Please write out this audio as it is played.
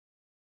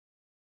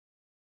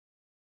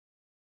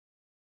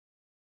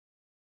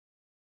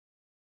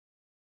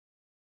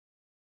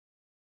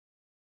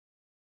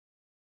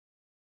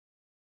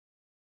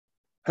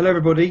Hello,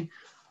 everybody.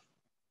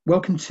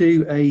 Welcome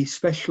to a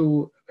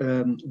special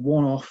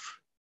one-off,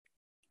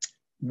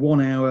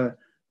 1 hour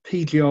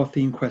PGR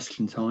theme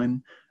question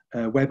time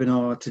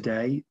webinar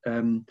today.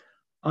 I'm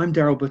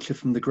Daryl Butcher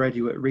from the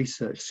Graduate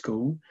Research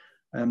School.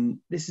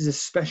 This is a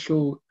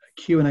special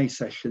Q&A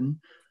session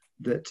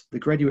that the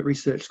Graduate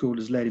Research School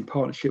has led in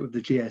partnership with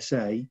the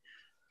GSA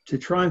to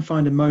try and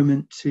find a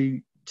moment to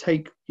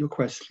take your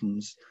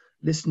questions,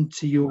 listen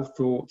to your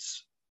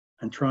thoughts,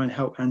 and try and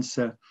help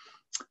answer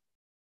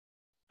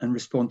and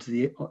respond to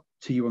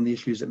you on the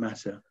issues that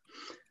matter.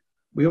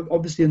 We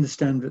obviously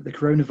understand that the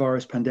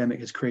coronavirus pandemic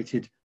has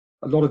created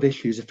a lot of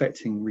issues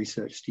affecting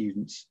research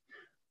students,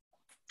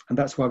 and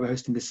that's why we're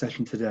hosting this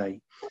session today.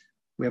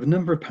 We have a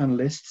number of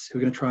panelists who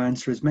are going to try and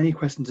answer as many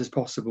questions as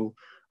possible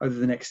over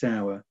the next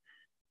hour.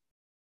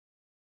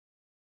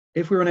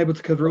 If we're unable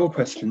to cover all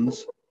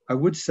questions, I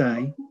would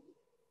say,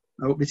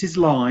 this is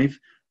live,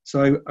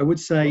 so I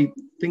would say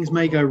things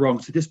may go wrong,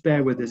 so just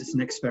bear with us, it's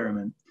an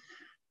experiment.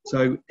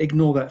 So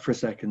ignore that for a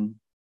second.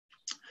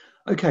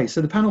 Okay,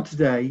 so the panel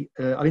today,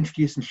 I'll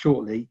introduce them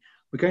shortly.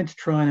 We're going to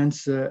try and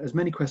answer as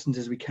many questions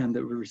as we can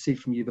that we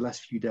received from you the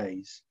last few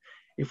days.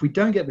 If we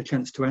don't get the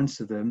chance to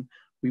answer them,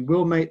 we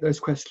will make those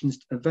questions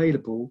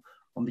available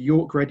on the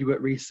York Graduate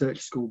Research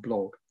School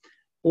blog,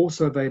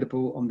 also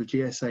available on the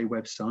GSA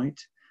website.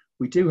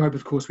 We do hope,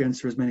 of course, we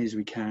answer as many as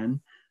we can.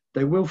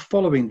 There will,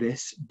 following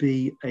this,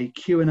 be a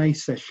Q&A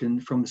session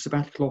from the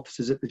Sabbatical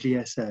Officers at the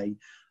GSA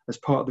as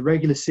part of the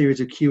regular series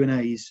of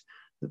Q&As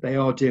that they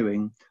are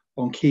doing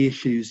on key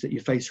issues that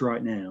you face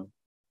right now.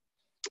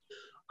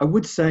 I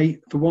would say,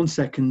 for 1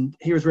 second,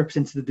 here as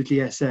representative of the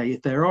GSA,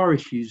 if there are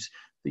issues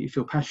that you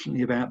feel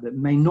passionately about that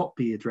may not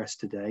be addressed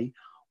today,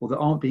 or that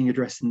aren't being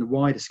addressed in the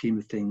wider scheme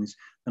of things,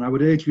 then I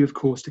would urge you, of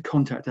course, to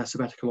contact our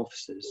Sabbatical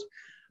Officers.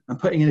 I'm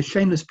putting in a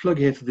shameless plug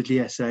here for the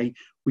GSA.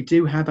 We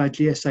do have our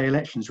GSA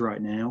elections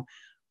right now,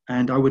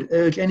 and I would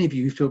urge any of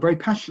you who feel very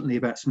passionately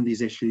about some of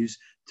these issues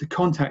to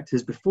contact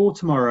us before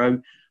tomorrow,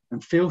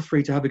 and feel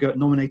free to have a go at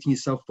nominating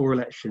yourself for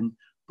election,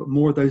 but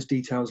more of those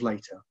details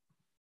later.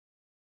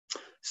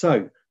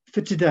 So,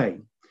 for today,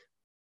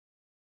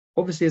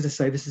 obviously, as I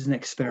say, this is an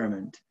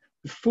experiment.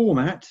 The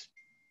format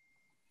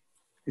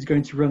is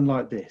going to run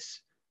like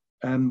this.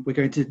 We're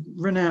going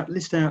to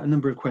list out a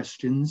number of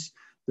questions.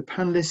 The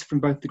panelists from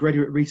both the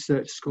Graduate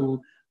Research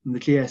School and the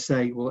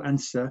GSA will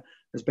answer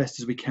as best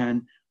as we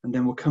can, and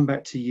then we'll come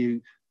back to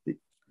you,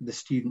 the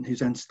student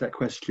who's answered that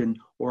question,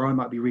 or I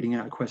might be reading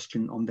out a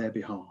question on their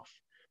behalf.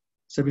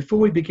 So before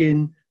we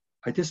begin,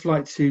 I'd just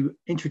like to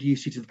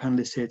introduce you to the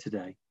panelists here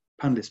today.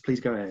 Panelists, please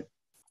go ahead.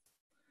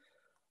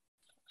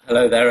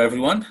 Hello there,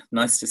 everyone.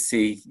 Nice to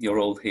see you're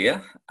all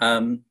here.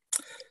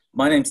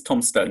 My name's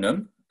Tom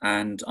Stoneham,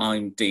 and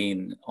I'm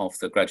Dean of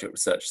the Graduate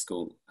Research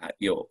School at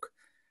York.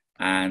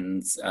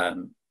 And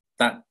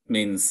that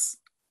means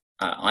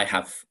I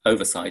have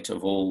oversight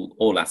of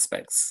all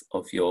aspects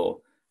of your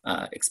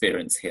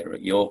experience here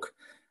at York,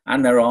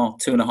 and there are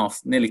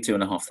nearly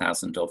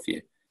 2,500 of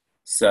you.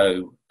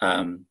 So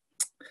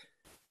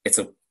it's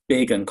a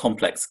big and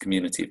complex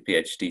community of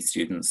PhD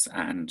students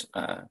and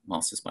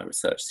Masters by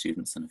Research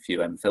students and a few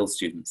MPhil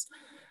students,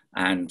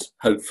 and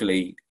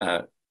hopefully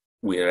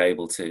we are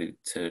able to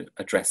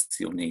address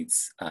your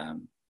needs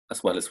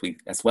as well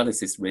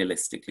as is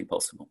realistically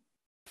possible.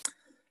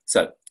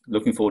 So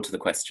looking forward to the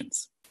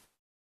questions.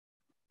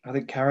 I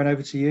think, Karen,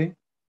 over to you.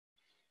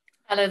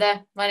 Hello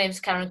there, my name is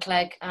Karen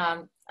Clegg,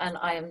 and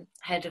I am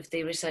head of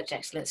the Research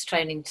Excellence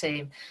Training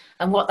Team.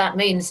 And what that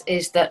means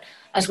is that,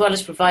 as well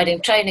as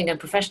providing training and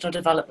professional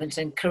development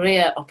and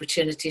career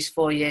opportunities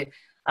for you,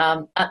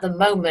 at the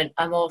moment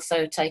I'm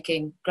also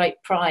taking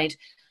great pride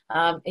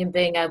in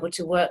being able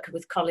to work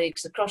with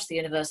colleagues across the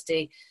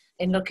university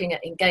in looking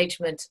at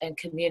engagement and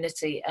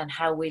community and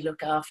how we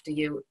look after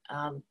you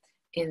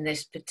in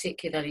this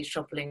particularly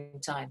troubling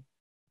time.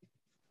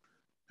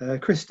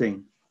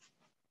 Christine.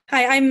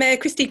 Hi, I'm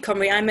Christine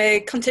Comrie. I'm a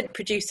content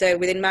producer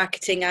within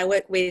marketing. I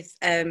work with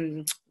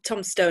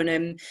Tom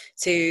Stoneham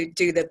to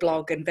do the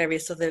blog and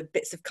various other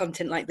bits of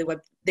content like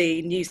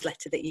the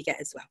newsletter that you get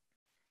as well.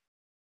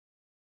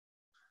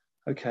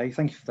 Okay,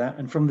 thank you for that.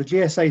 And from the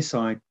GSA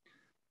side,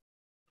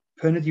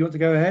 Perna, do you want to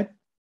go ahead?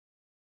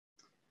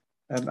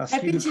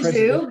 Happy to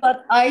do,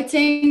 but I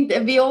think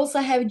we also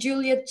have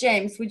Juliet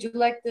James. Would you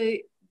like to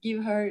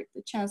give her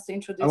the chance to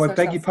introduce herself? I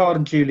beg your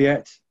pardon,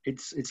 Juliet.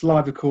 It's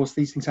live, of course.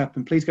 These things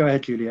happen. Please go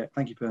ahead, Juliet.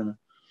 Thank you, Perna.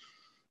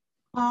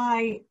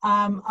 Hi,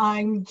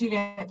 I'm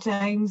Juliet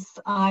James.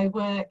 I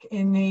work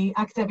in the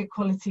academic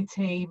quality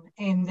team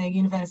in the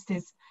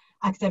university's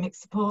academic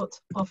support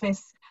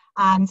office,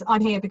 and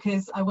I'm here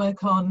because I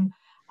work on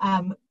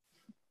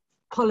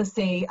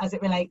policy as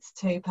it relates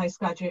to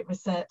postgraduate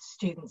research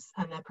students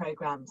and their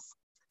programmes.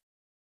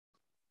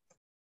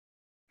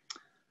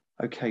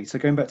 Okay, so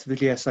going back to the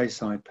GSA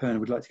side, Perna,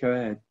 would you like to go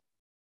ahead?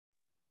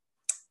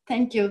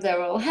 Thank you,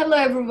 Daryl. Hello,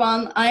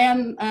 everyone. I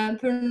am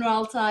Perna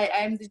Altay.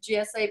 I am the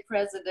GSA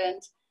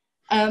president.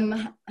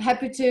 I'm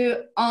happy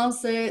to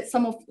answer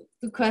some of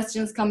the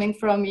questions coming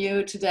from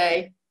you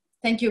today.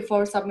 Thank you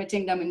for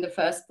submitting them in the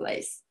first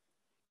place.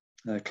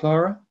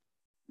 Clara,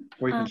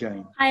 or even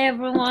Jane. Hi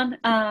everyone,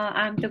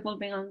 I'm the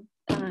Wellbeing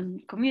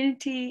and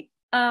Community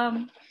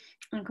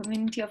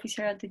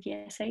Officer at the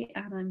GSA,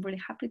 and I'm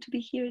really happy to be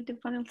here at the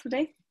panel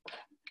today.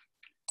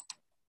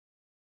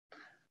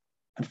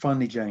 And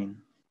finally, Jane.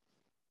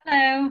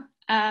 Hello,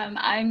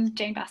 I'm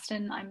Jane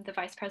Baston. I'm the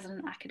Vice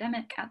President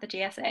Academic at the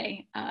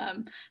GSA.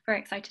 Very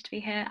excited to be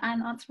here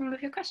and answer all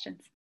of your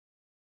questions.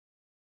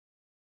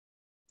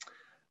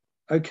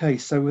 Okay,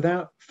 so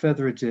without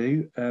further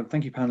ado,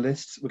 thank you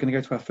panelists. We're going to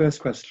go to our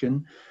first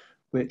question,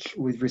 which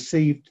we've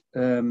received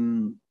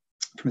from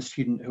a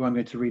student who I'm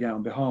going to read out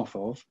on behalf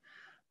of.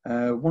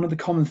 One of the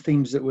common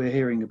themes that we're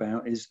hearing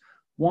about is,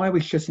 why are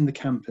we shutting the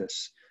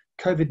campus?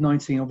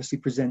 COVID-19 obviously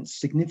presents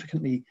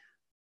significantly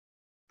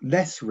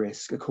less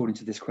risk, according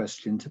to this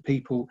question, to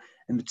people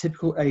in the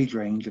typical age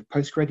range of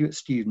postgraduate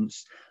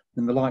students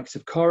than the likes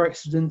of car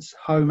accidents,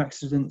 home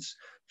accidents,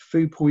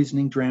 food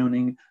poisoning,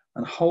 drowning,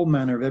 and a whole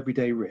manner of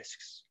everyday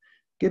risks.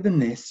 Given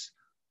this,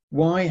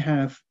 why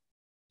have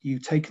you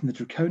taken the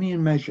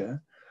draconian measure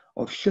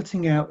of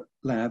shutting out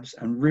labs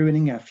and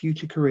ruining our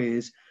future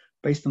careers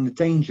based on the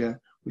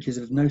danger which is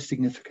of no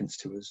significance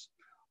to us?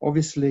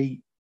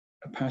 Obviously,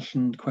 a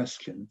passionate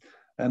question.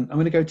 I'm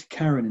going to go to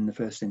Karen in the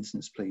first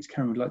instance, please.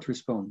 Karen, would you like to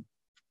respond?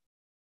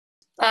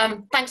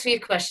 Thanks for your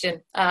question,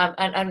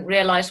 and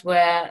realise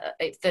that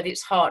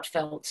it's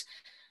heartfelt.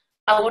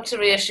 I want to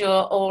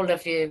reassure all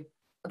of you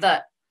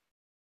that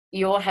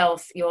your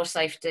health, your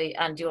safety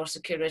and your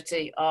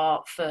security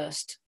are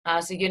first.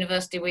 As a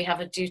university, we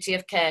have a duty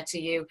of care to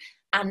you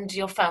and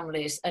your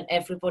families and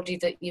everybody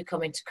that you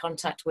come into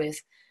contact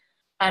with.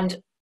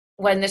 And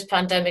when this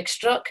pandemic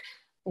struck,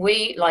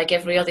 we, like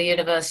every other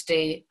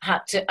university,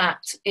 had to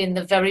act in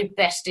the very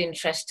best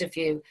interest of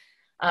you.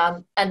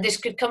 And this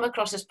could come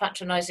across as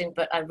patronising,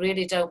 but I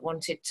really don't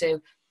want it to.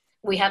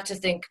 We had to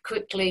think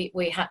quickly,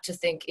 we had to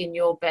think in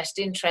your best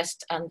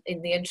interest and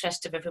in the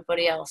interest of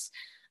everybody else.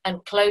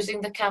 And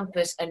closing the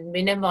campus and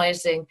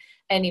minimising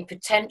any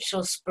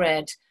potential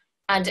spread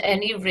and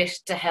any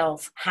risk to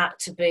health had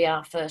to be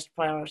our first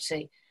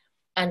priority.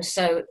 And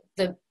so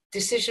the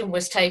decision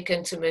was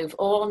taken to move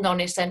all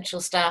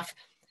non-essential staff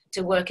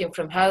to working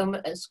from home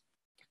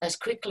as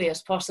quickly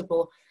as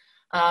possible,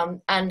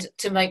 and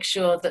to make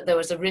sure that there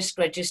was a risk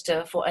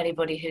register for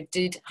anybody who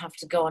did have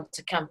to go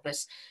onto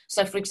campus.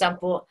 So for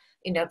example,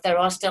 there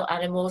are still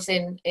animals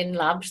in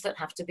labs that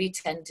have to be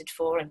tended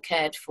for and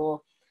cared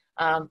for.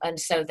 And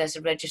so there's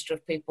a register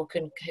of people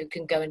who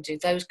can go and do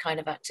those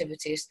kind of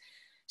activities.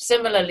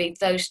 Similarly,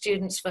 those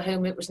students for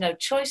whom it was no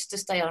choice to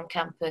stay on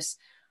campus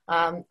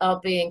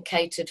are being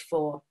catered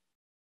for.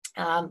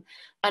 And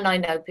I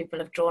know people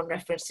have drawn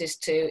references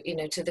to,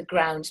 to the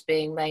grounds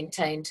being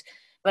maintained,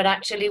 but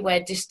actually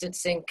where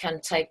distancing can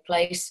take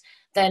place,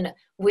 then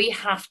we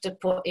have to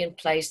put in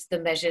place the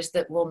measures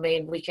that will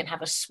mean we can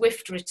have a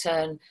swift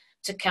return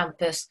to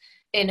campus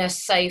in a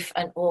safe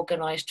and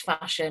organised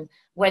fashion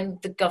when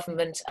the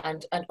government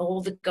and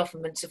all the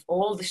governments of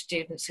all the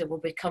students who will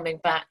be coming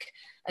back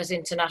as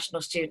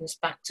international students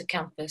back to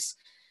campus.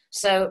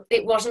 So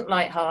it wasn't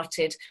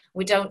light-hearted.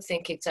 We don't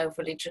think it's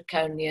overly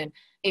draconian.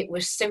 It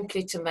was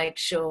simply to make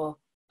sure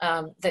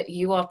that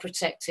you are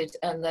protected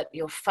and that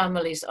your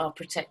families are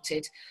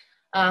protected.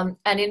 And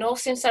in all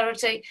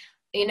sincerity,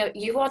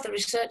 you are the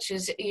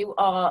researchers, you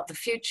are the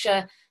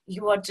future,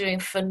 you are doing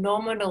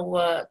phenomenal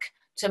work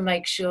to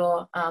make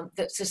sure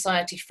that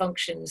society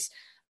functions.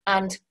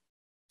 And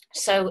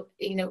so,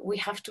 we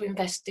have to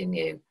invest in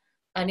you,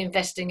 and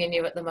investing in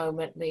you at the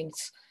moment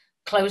means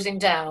closing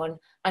down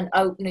and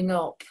opening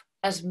up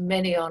as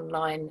many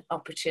online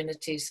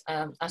opportunities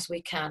as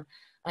we can.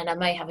 And I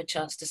may have a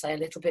chance to say a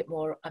little bit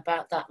more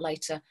about that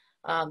later,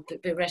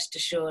 but be rest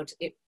assured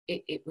it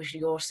was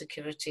your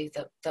security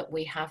that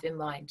we have in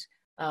mind,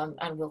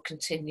 and will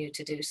continue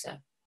to do so.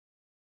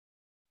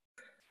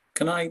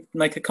 Can I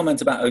make a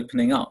comment about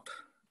opening up,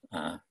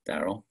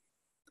 Daryl?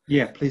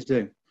 Yeah, please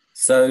do.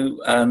 So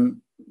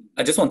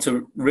I just want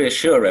to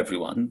reassure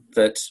everyone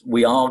that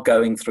we are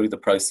going through the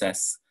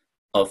process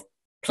of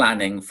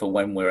planning for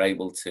when we're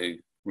able to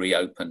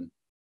reopen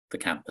the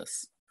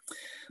campus.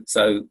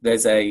 So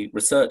there's a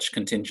research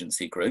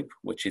contingency group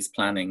which is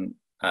planning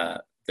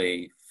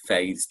the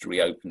phased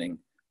reopening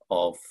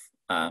of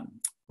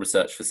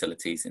research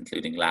facilities,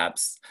 including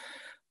labs,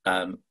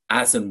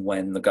 as and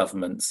when the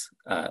government's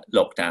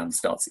lockdown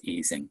starts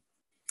easing.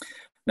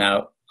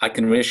 Now, I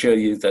can reassure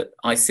you that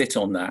I sit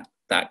on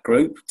that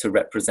group to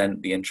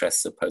represent the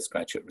interests of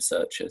postgraduate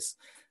researchers.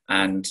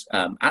 And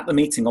at the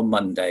meeting on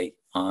Monday,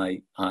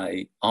 I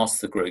asked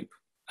the group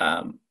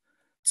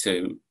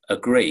to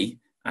agree,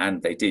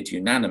 and they did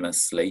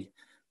unanimously,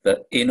 that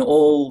in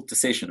all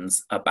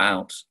decisions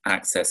about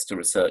access to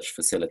research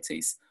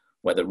facilities,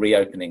 whether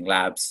reopening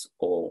labs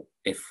or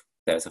if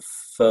there's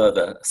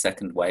a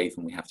second wave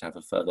and we have to have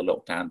a further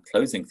lockdown,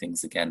 closing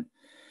things again,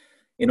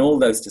 in all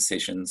those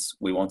decisions,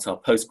 we want our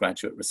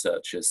postgraduate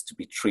researchers to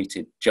be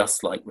treated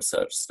just like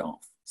research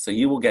staff. So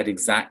you will get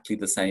exactly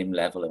the same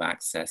level of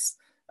access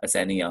as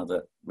any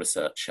other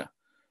researcher.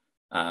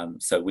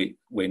 So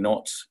we're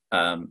not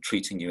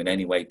treating you in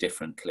any way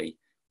differently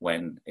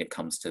when it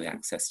comes to the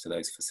access to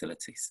those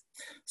facilities.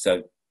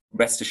 So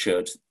rest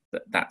assured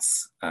that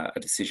that's a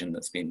decision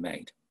that's been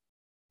made.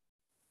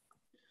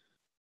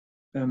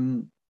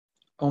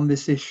 On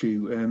this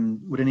issue,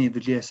 would any of the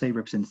GSA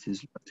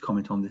representatives like to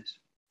comment on this?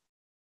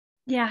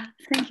 Yeah,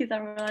 thank you,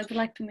 Darrell. I would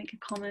like to make a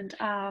comment.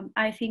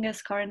 I think,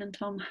 as Karen and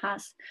Tom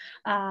has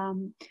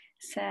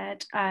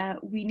said,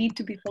 we need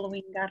to be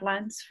following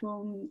guidelines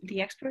from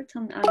the experts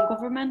and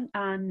government,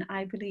 and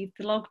I believe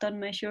the lockdown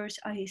measures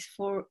is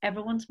for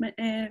everyone's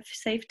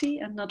safety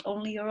and not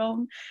only your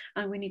own,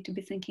 and we need to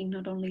be thinking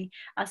not only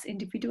as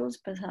individuals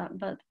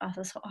but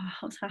as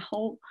a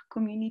whole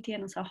community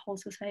and as a whole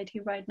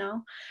society right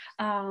now.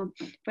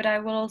 But I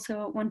will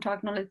also want to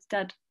acknowledge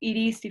that it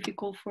is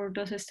difficult for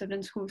those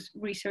students whose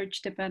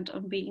research depend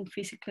on being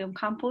physically on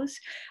campus.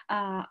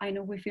 I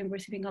know we've been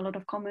receiving a lot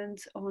of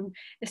comments on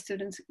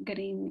students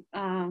getting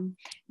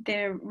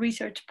their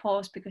research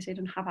paused because they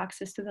don't have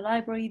access to the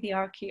library, the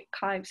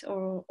archives,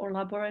 or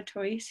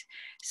laboratories.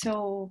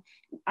 So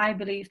I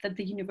believe that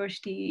the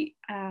university,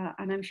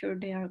 and I'm sure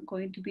they are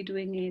going to be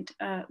doing it,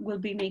 will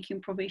be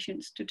making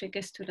provisions to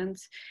take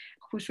students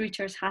whose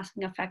research has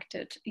been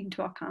affected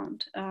into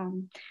account.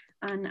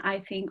 And I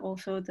think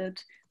also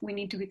that we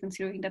need to be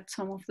considering that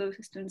some of those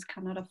students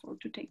cannot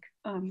afford to take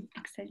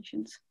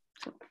extensions.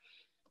 So.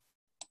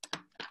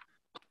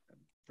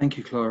 Thank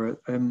you, Clara.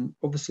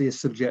 Obviously a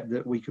subject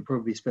that we could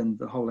probably spend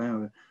the whole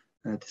hour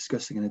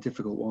discussing, and a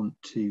difficult one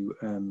to,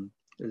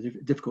 a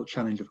difficult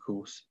challenge, of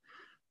course.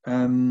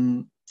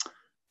 Obviously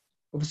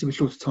we're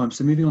short of time,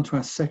 so moving on to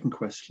our second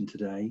question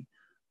today.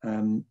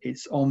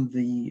 It's on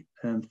the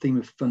theme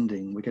of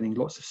funding. We're getting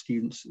lots of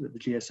students at the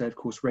GSA, of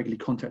course, regularly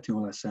contacting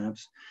all our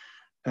SABs.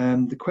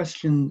 The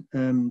question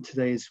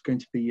today is going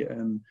to be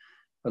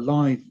a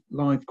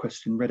live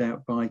question read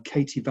out by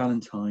Katie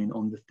Valentine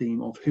on the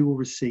theme of who will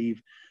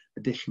receive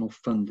additional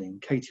funding.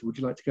 Katie, would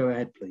you like to go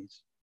ahead,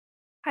 please?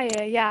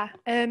 Hiya, yeah.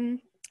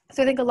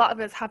 So I think a lot of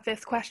us have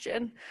this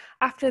question.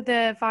 After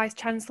the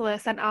Vice-Chancellor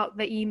sent out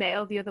the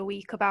email the other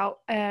week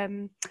about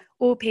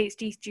all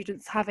PhD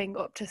students having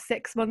up to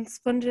 6 months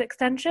funded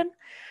extension,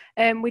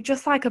 we'd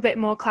just like a bit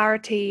more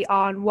clarity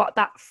on what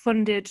that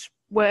funded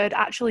word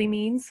actually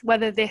means,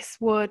 whether this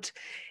would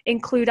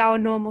include our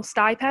normal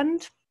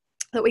stipend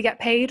that we get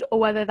paid, or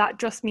whether that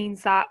just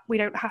means that we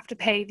don't have to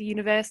pay the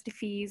university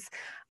fees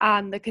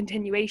and the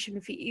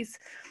continuation fees.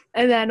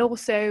 And then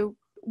also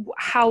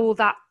how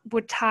that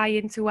would tie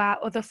into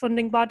our other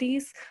funding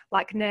bodies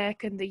like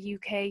NERC and the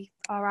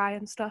UKRI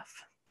and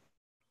stuff.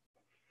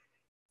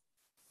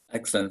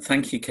 Excellent,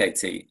 thank you,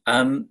 Katie.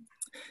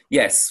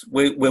 Yes,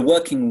 we're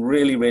working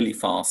really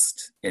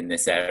fast in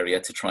this area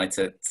to try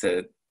to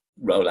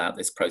roll out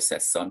this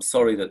process. So I'm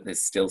sorry that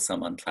there's still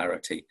some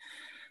unclarity.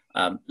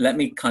 Let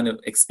me kind of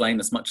explain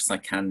as much as I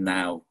can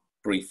now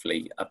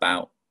briefly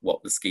about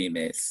what the scheme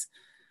is.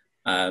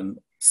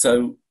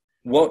 So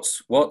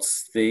what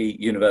the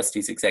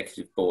university's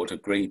executive board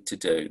agreed to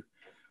do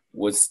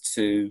was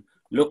to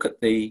look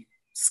at the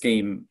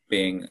scheme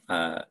being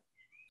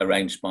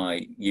arranged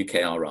by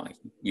UKRI,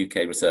 UK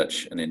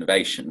Research and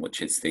Innovation,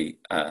 which is the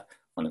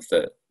one of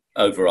the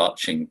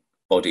overarching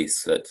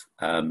bodies that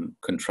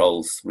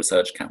controls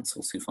research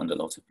councils who fund a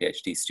lot of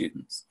PhD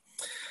students.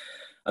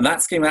 And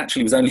that scheme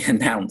actually was only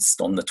announced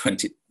on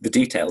the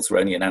details were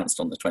only announced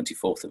on the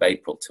 24th of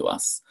April to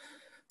us.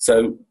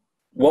 So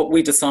what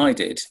we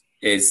decided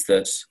is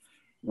that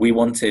we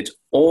wanted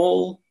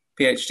all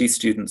PhD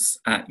students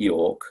at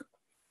York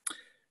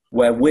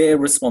where we're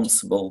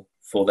responsible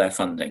for their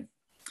funding.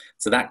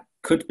 So that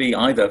could be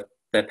either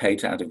they're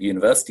paid out of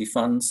university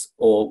funds,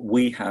 or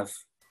we have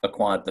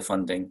acquired the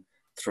funding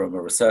from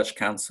a research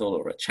council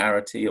or a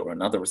charity or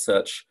another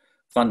research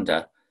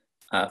funder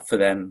for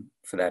them,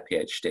 for their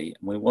PhD.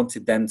 And we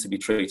wanted them to be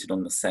treated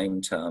on the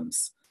same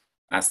terms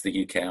as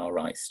the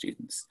UKRI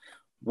students.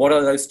 What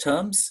are those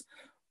terms?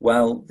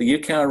 Well, the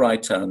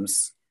UKRI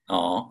terms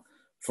are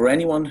for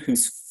anyone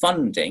whose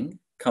funding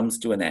comes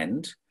to an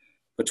end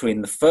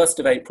between the 1st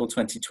of April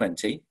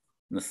 2020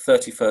 and the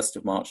 31st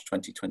of March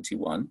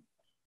 2021,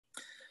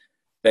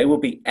 they will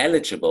be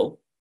eligible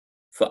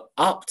for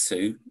up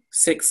to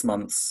 6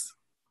 months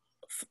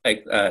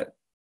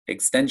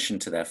extension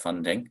to their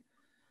funding,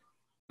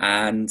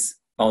 and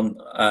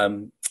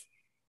on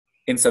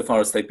insofar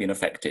as they've been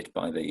affected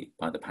by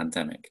the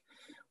pandemic.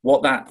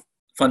 What that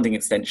funding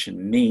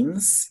extension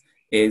means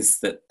is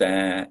that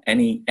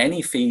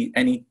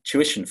any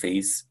tuition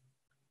fees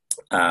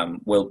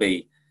will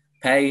be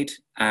paid,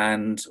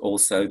 and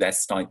also their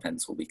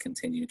stipends will be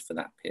continued for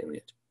that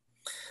period.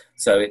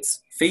 So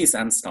it's fees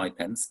and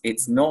stipends.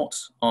 It's not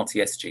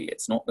RTSG.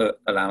 It's not the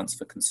allowance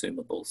for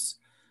consumables.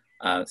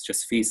 It's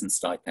just fees and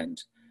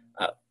stipend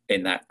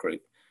in that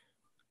group.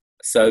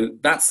 So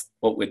that's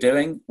what we're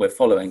doing. We're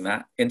following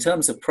that. In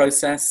terms of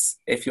process,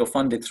 if you're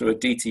funded through a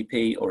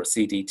DTP or a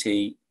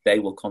CDT, they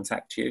will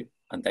contact you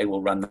and they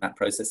will run that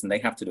process, and they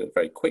have to do it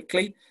very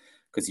quickly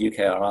because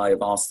UKRI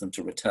have asked them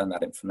to return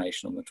that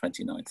information on the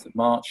 29th of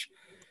March.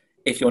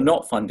 If you're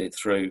not funded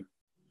through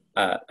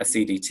a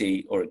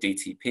CDT or a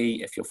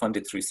DTP, if you're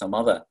funded through some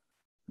other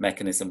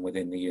mechanism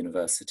within the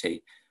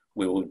university,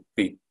 we will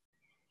be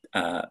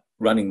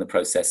running the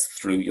process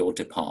through your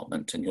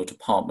department, and your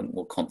department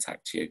will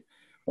contact you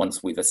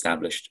once we've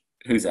established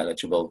who's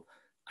eligible,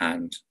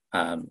 and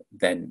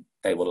then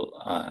they will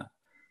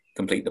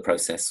complete the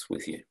process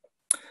with you.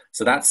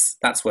 So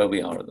that's where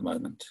we are at the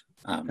moment,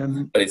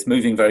 but it's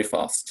moving very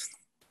fast.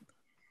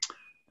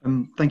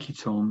 Thank you,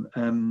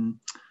 Tom.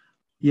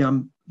 Yeah,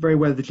 I'm very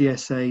aware of the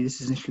GSA. This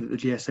is an issue that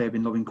the GSA have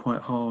been lobbying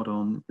quite hard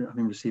on,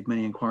 having received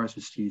many inquiries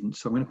from students.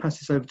 So I'm going to pass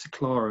this over to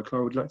Clara.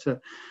 Clara, would you like to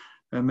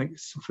make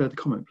some further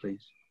comment,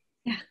 please?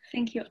 Yeah,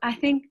 thank you. I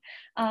think,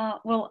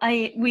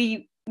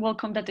 we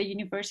welcome that the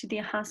university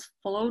has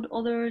followed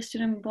other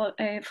student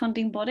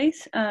funding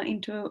bodies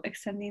into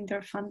extending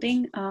their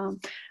funding.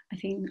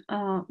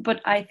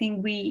 But I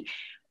think we,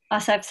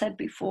 as I've said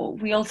before,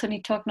 we also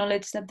need to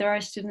acknowledge that there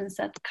are students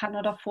that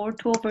cannot afford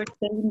to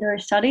overstay in their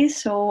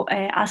studies. So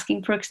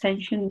asking for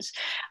extensions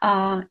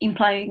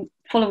implying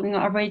following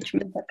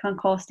arrangements that can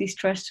cause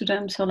distress to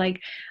them. So like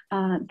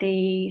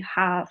they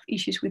have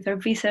issues with their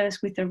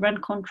visas, with their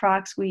rent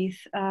contracts, with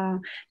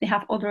they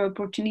have other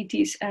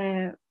opportunities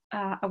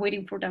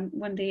awaiting for them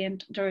when they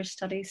end their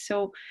studies.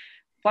 So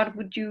what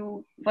would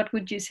you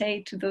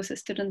say to those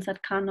students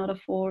that cannot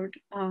afford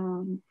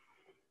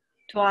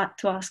to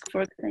ask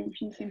for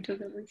extensions into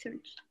the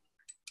research?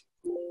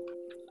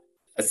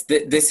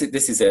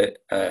 This is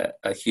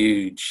a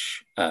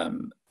huge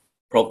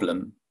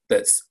problem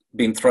that's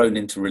been thrown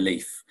into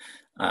relief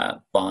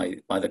by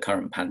the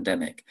current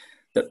pandemic.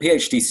 That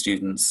PhD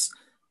students,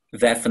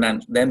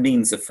 their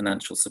means of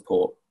financial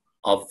support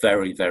are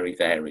very, very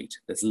varied.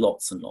 There's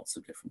lots and lots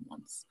of different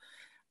ones.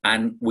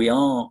 And we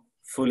are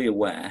fully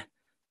aware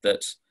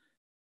that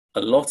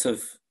a lot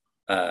of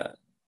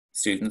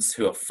students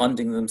who are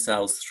funding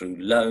themselves through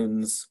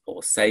loans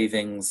or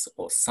savings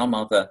or some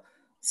other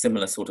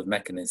similar sort of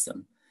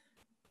mechanism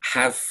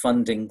have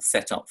funding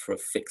set up for a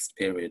fixed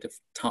period of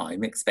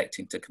time,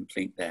 expecting to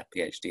complete their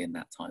PhD in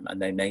that time,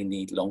 and they may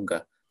need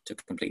longer to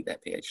complete their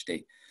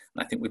PhD.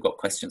 And I think we've got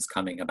questions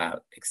coming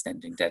about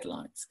extending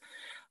deadlines.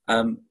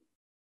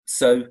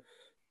 So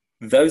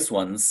those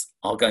ones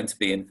are going to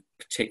be in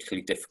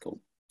particularly difficult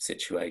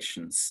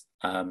situations.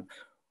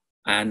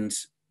 And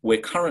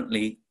we're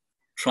currently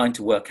trying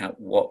to work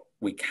out what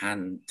we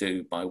can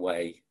do by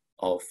way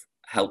of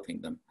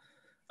helping them.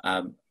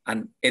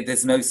 And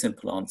there's no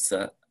simple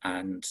answer.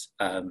 And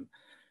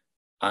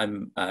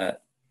I'm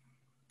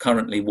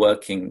currently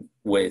working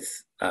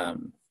with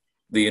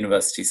the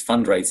university's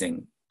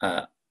fundraising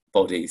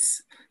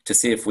bodies to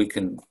see if we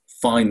can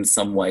find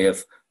some way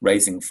of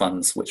raising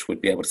funds which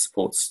would be able to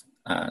support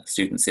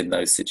students in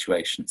those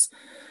situations.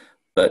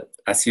 But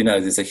as you know,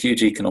 there's a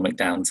huge economic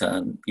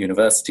downturn.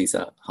 Universities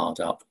are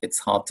hard up. It's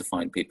hard to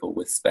find people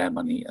with spare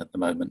money at the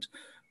moment,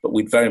 but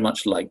we'd very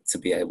much like to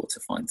be able to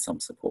find some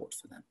support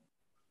for them.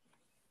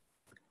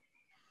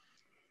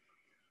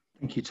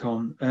 Thank you,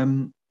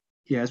 Tom.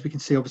 Yeah, as we can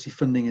see, obviously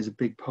funding is a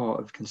big part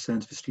of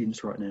concerns for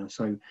students right now.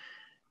 So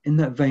in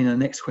that vein, our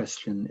next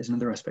question is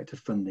another aspect of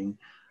funding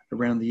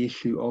around the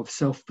issue of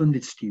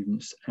self-funded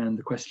students and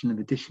the question of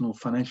additional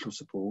financial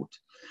support.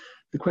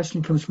 The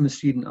question comes from a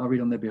student I'll read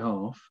on their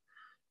behalf.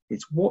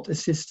 It's what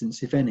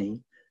assistance, if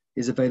any,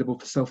 is available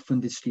for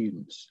self-funded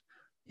students?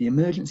 The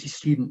emergency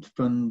student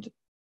fund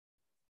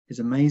is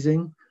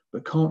amazing,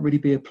 but can't really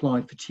be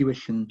applied for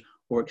tuition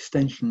or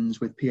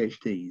extensions with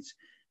PhDs.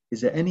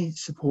 Is there any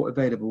support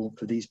available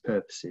for these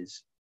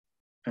purposes?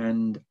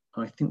 And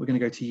I think we're going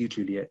to go to you,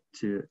 Juliet,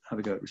 to have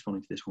a go at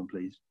responding to this one,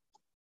 please.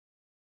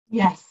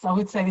 Yes, I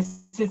would say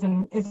this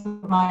isn't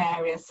my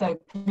area, so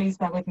please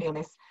bear with me on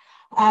this.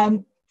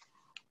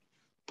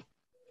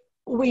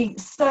 We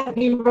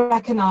certainly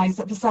recognise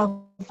that for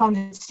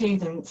self-funded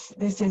students,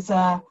 this is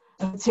a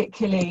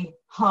particularly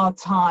hard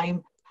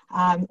time.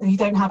 You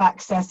don't have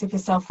access, if you're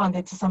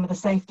self-funded, to some of the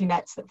safety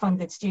nets that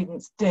funded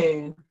students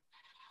do.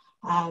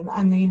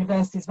 And the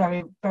university is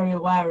very, very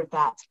aware of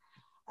that.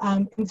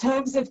 In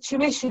terms of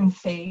tuition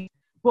fees,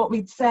 what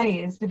we'd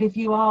say is that if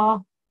you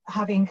are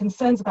having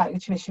concerns about your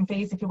tuition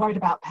fees, if you're worried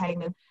about paying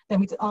them, then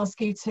we'd ask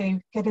you to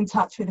get in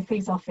touch with the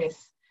fees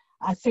office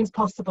as soon as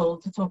possible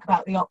to talk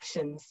about the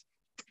options.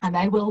 And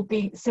they will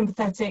be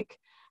sympathetic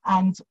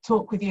and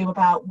talk with you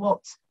about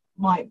what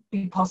might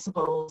be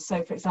possible.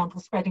 So, for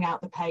example, spreading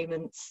out the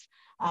payments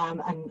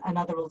and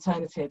other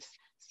alternatives.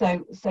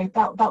 So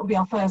that would be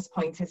our first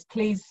point, is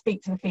please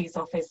speak to the fees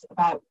office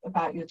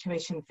about your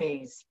tuition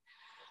fees.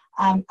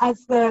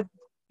 As the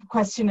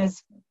questioner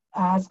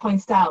has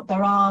pointed out,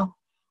 there are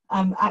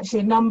actually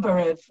a number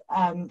of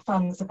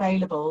funds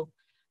available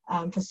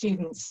for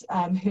students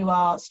who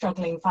are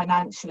struggling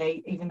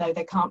financially, even though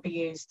they can't be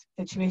used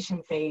for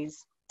tuition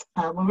fees.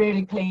 We're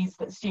really pleased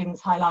that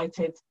students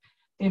highlighted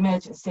the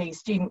Emergency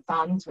Student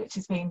Fund, which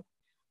has been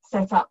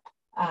set up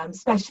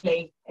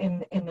especially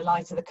in the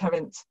light of the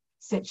current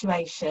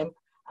situation.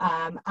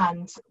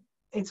 And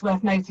it's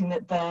worth noting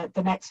that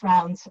the next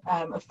round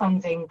of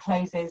funding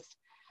closes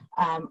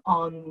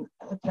on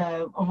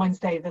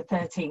Wednesday, the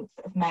 13th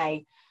of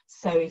May.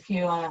 So if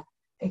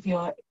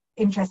you're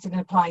interested in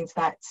applying to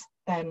that,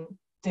 then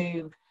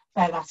do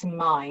bear that in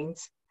mind.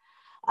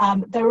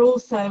 There are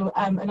also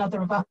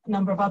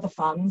number of other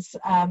funds.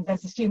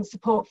 There's a Student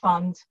Support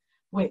Fund,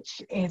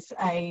 which is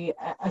a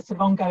sort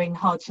of ongoing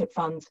hardship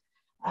fund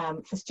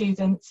for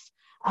students.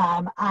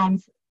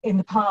 And in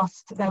the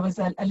past, there was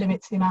a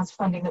limit to the amount of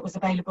funding that was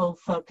available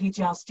for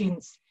PGR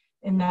students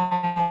in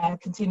their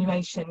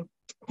continuation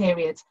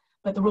period.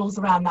 But the rules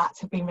around that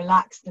have been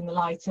relaxed in the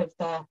light of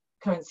the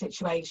current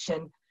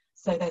situation.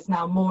 So there's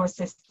now more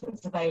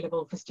assistance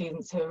available for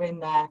students who are in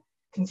their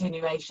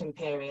continuation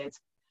period.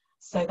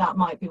 So that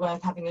might be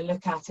worth having a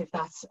look at if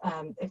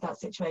that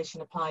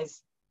situation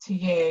applies to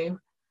you.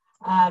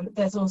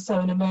 There's also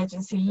an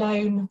emergency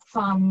loan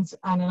fund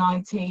and an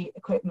IT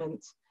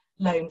equipment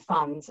loan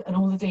fund, and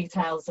all the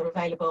details are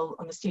available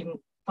on the student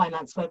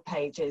finance web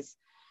pages.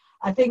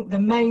 I think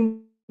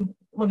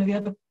one of the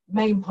other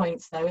main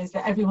points though is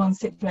that everyone's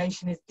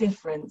situation is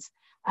different,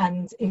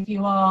 and if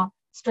you are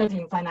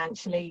struggling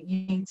financially,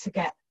 you need to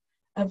get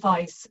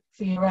advice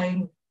for your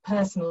own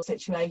personal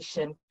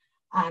situation.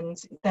 And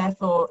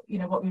therefore,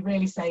 what we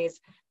really say is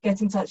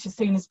get in touch as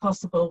soon as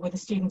possible with the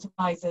student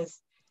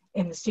advisors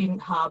in the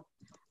Student Hub,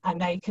 and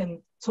they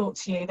can talk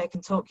to you, they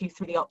can talk you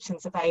through the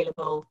options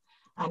available,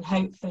 and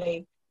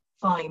hopefully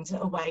find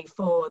a way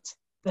forward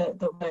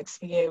that works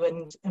for you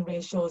and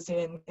reassures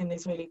you in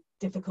these really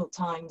difficult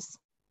times.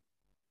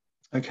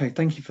 Okay,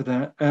 thank you for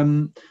that.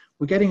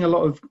 We're getting a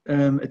lot of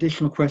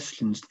additional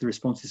questions to the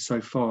responses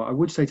so far. I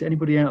would say to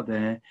anybody out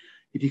there,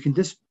 if you can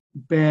just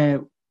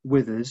bear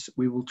with us,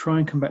 we will try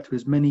and come back to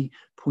as many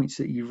points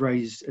that you've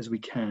raised as we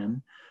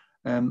can.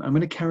 I'm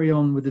going to carry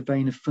on with the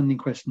vein of funding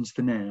questions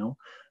for now.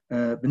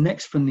 The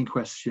next funding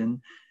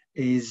question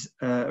is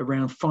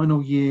around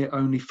final year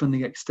only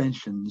funding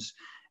extensions.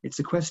 It's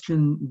a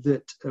question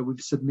that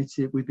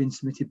we've been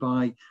submitted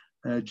by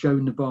Joe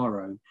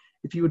Navarro.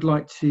 If you would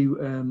like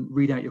to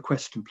read out your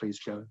question, please,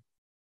 Joe.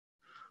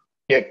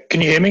 Yeah,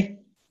 can you hear me?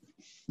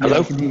 Hello? Yeah,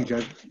 I can hear you,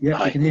 Joe.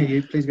 Yeah, I can hear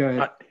you. Please go ahead.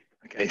 Hi.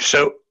 Okay,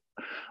 so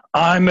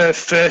I'm a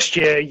first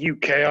year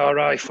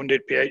UKRI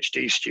funded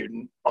PhD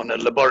student on a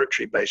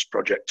laboratory based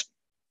project.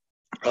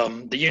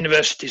 The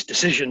university's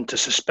decision to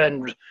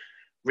suspend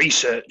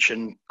research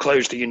and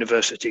close the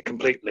university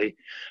completely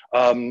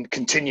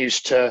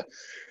continues to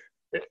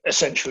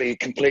essentially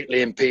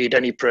completely impede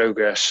any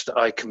progress that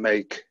I can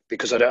make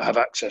because I don't have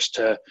access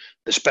to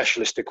the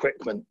specialist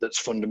equipment that's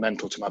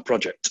fundamental to my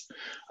project.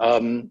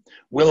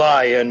 Will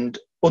I and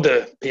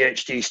other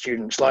PhD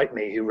students like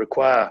me who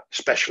require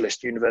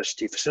specialist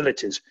university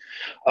facilities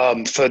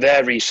for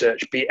their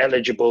research be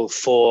eligible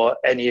for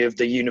any of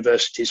the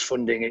university's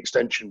funding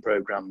extension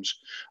programs,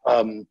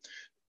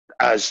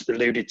 as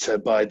alluded to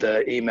by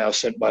the email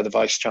sent by the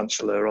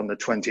Vice-Chancellor on the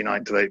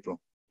 29th of April?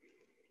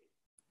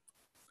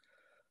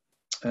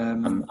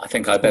 I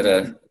think I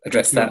better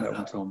address that.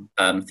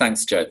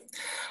 Thanks, Joe.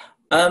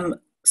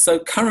 So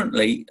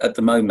currently, at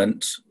the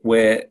moment,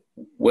 we're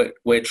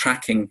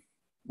tracking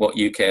what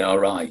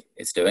UKRI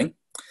is doing,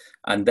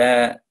 and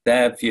their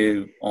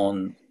view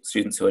on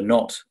students who are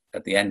not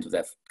at the end of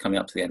coming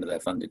up to the end of their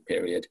funded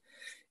period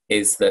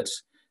is that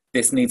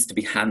this needs to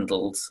be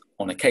handled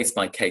on a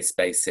case-by-case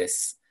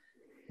basis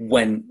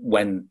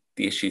when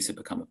the issues have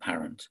become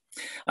apparent.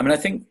 I mean, I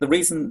think the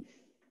reason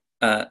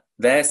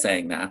they're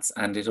saying that,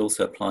 and it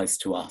also applies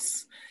to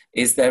us,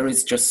 is there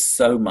is just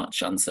so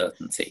much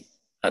uncertainty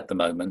at the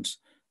moment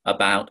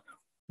about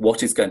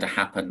what is going to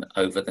happen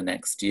over the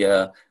next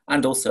year,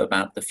 and also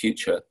about the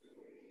future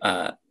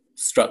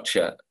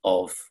structure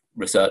of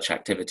research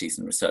activities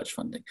and research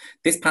funding.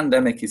 This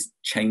pandemic is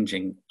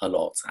changing a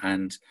lot,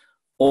 and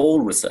all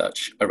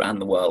research around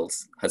the world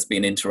has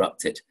been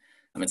interrupted.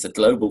 I mean, it's a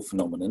global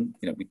phenomenon.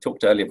 We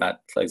talked earlier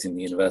about closing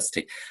the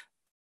university.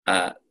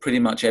 Pretty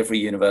much every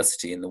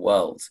university in the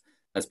world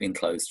has been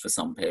closed for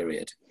some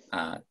period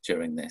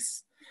during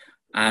this.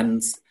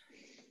 And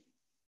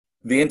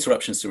the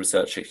interruptions to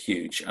research are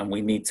huge, and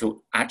we need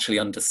to actually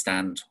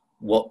understand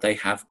what they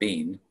have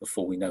been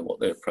before we know what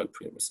the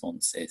appropriate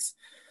response is.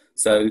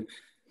 So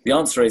the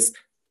answer is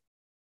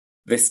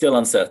there's still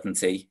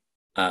uncertainty.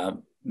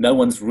 No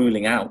one's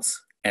ruling out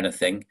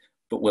anything,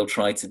 but we'll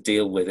try to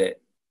deal with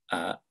it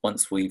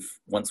once we've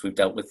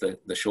dealt with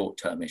the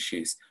short-term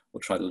issues. We'll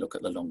try to look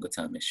at the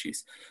longer-term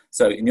issues.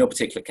 So in your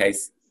particular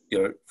case,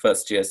 your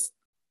first years,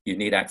 you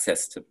need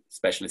access to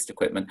specialist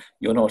equipment.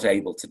 You're not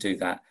able to do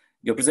that.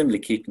 You're presumably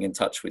keeping in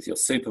touch with your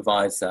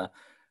supervisor,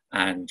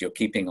 and you're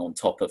keeping on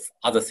top of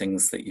other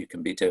things that you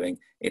can be doing.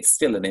 It's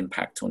still an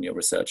impact on your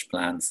research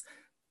plans.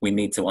 We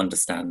need to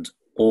understand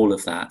all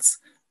of that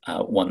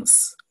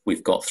once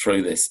we've got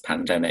through this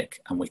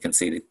pandemic and we can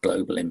see the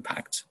global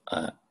impact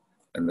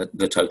and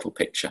the total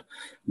picture.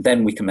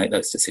 Then we can make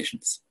those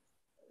decisions.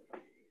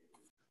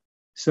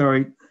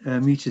 Sorry,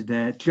 muted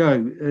there.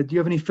 Joe, do you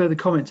have any further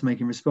comment to make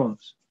in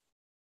response?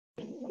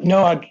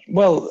 No, I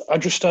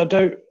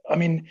don't. I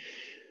mean,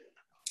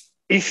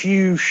 if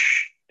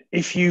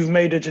you've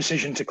made a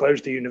decision to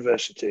close the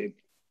university,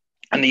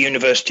 and the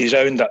university's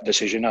owned that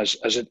decision, as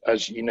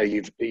you know,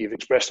 you've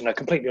expressed, and I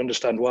completely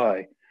understand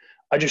why.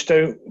 I just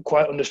don't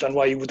quite understand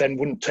why you then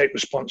wouldn't take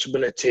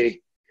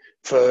responsibility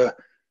for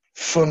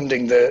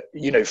funding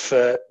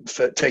for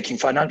taking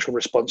financial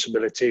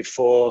responsibility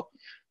for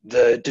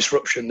the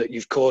disruption that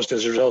you've caused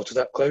as a result of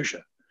that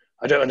closure.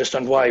 I don't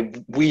understand why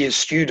we as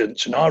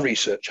students and our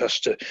research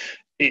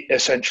is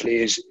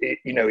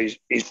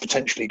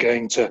potentially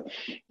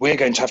we're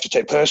going to have to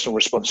take personal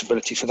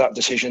responsibility for that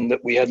decision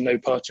that we had no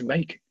part in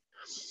making.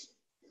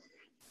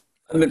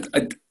 I mean,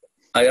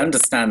 I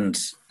understand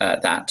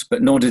that,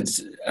 but nor did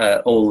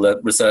all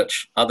the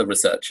other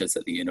researchers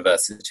at the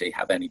university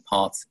have any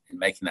part in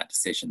making that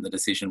decision. The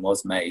decision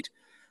was made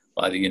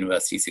by the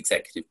university's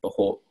executive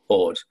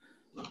board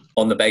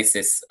on the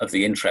basis of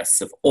the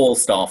interests of all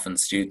staff and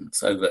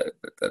students. Over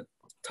the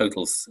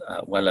totals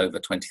well over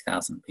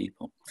 20,000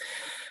 people.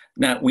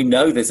 Now, we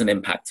know there's an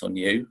impact on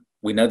you.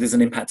 We know there's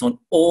an impact on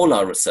all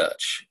our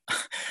research.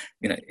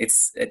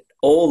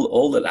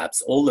 All the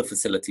labs, all the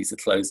facilities are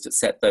closed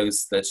except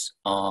those that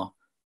are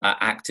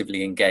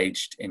actively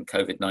engaged in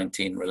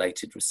COVID-19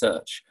 related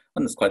research.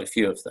 And there's quite a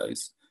few of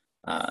those,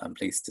 I'm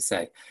pleased to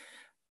say.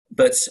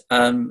 But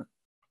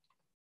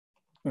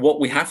what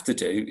we have to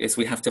do is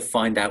we have to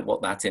find out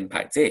what that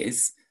impact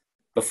is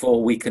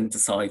before we can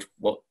decide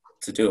what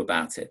to do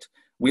about it.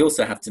 We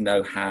also have to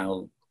know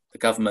how the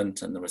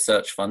government and the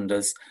research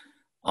funders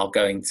are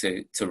going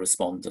to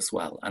respond as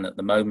well. And at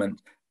the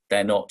moment,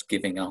 they're not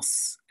giving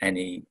us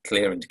any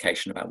clear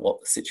indication about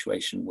what the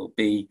situation will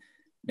be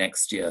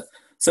next year.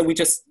 So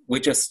we're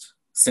just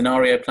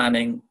scenario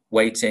planning,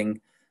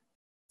 waiting,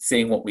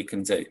 seeing what we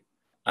can do.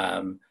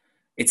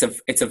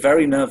 It's a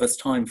very nervous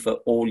time for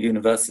all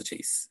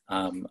universities.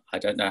 I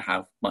don't know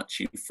how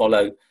much you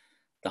follow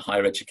the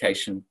higher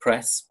education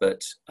press,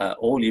 but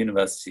all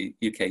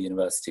UK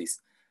universities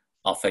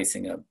are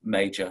facing a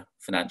major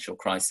financial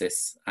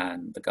crisis,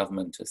 and the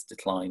government has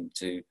declined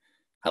to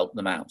help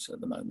them out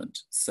at the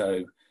moment.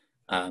 So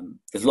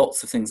there's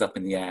lots of things up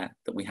in the air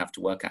that we have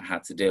to work out how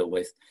to deal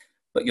with,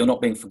 but you're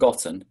not being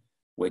forgotten.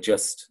 We're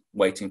just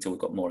waiting till we've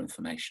got more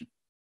information.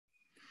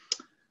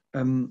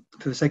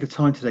 For the sake of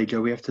time today, Joe,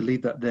 we have to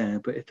leave that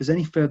there. But if there's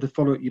any further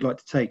follow-up you'd like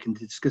to take and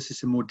to discuss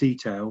this in more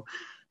detail,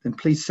 then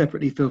please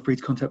separately feel free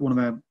to contact one of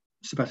our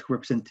sabbatical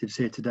representatives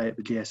here today at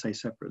the GSA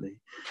separately.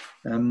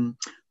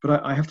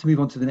 But I have to move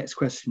on to the next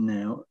question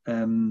now.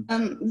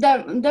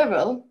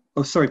 Daryl.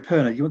 Oh, sorry,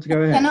 Perna, you want to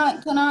go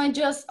ahead? Can I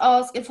just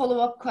ask a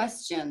follow-up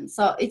question?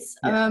 So it's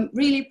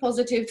really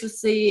positive to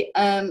see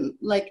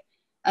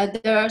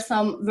there are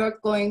some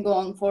work going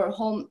on for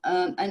home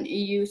and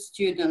EU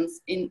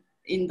students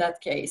in that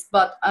case.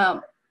 But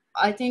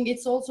I think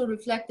it's also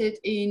reflected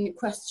in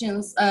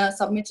questions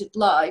submitted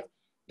live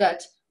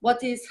that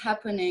what is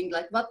happening,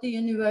 like what the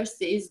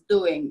university is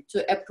doing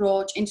to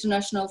approach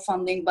international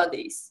funding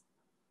bodies.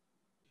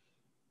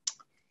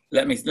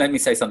 Let me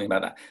say something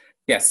about that.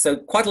 Yes, so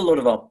quite a lot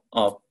of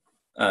our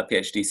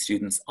PhD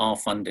students are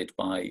funded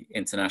by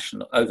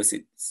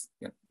overseas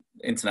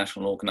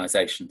international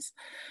organisations.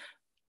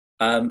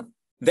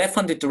 They're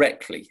funded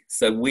directly,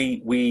 so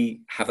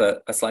we have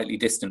a slightly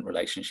distant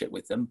relationship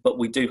with them, but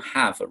we do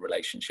have a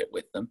relationship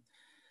with them.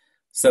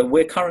 So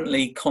we're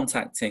currently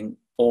contacting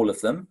all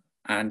of them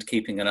and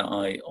keeping an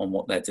eye on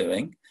what they're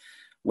doing.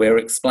 We're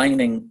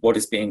explaining what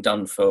is being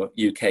done for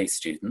UK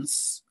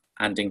students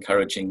and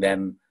encouraging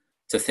them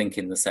to think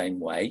in the same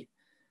way.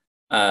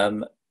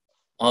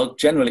 Our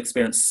general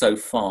experience so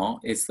far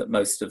is that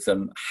most of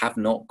them have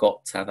not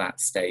got to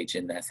that stage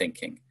in their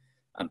thinking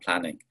and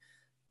planning.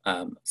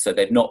 So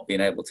they've not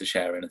been able to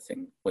share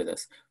anything with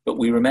us, but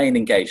we remain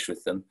engaged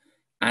with them,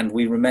 and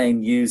we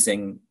remain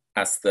using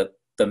as the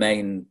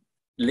main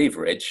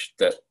leverage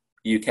that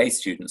UK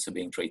students are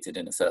being treated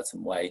in a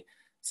certain way.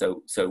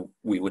 So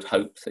we would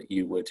hope that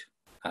you would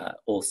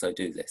also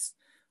do this.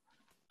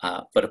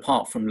 But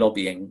apart from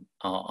lobbying,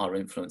 our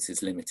influence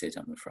is limited,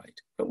 I'm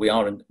afraid. But we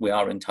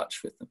are in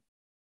touch with them.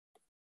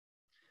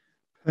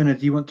 Perna,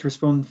 do you want to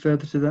respond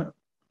further to that?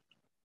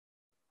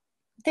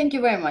 Thank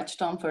you very much,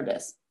 Tom, for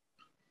this.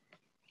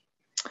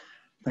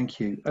 Thank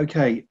you.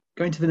 Okay,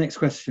 going to the next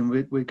question.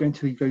 We're going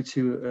to go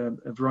to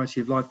a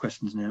variety of live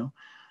questions now.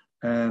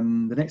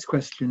 The next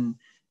question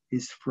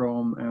is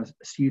from our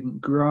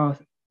student,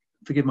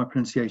 forgive my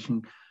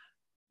pronunciation,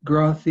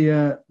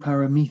 Grathia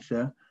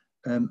Paramitha,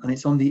 and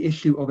it's on the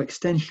issue of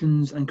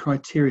extensions and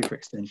criteria for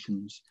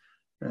extensions.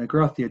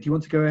 Grathia, do you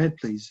want to go ahead,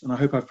 please? And I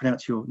hope I've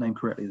pronounced your name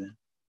correctly there.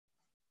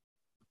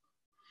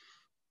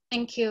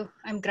 Thank you.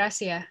 I'm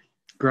Gracia.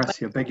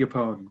 Gracia, beg your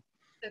pardon.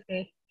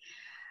 Okay.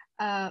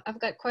 I've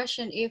got a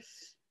question. If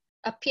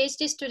a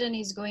PhD student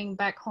is going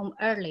back home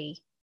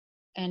early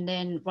and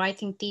then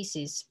writing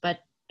thesis, but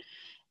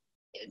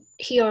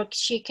he or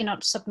she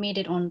cannot submit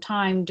it on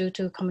time due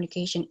to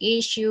communication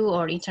issue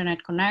or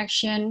internet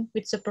connection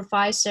with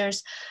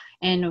supervisors,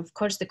 and of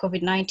course the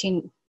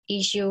COVID-19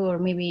 issue or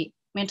maybe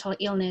mental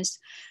illness,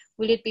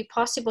 will it be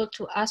possible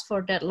to ask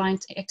for deadline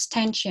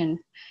extension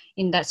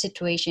in that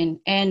situation?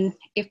 And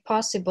if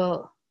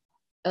possible,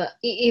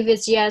 if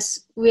it's yes,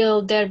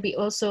 will there be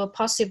also a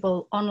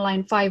possible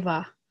online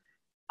viva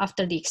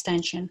after the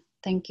extension?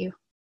 Thank you.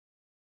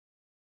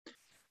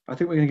 I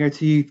think we're going to go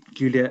to you,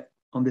 Juliet,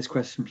 on this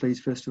question, please,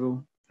 first of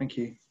all. Thank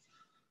you.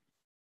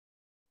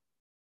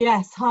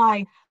 Yes,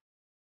 hi.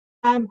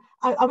 I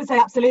would say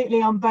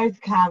absolutely on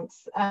both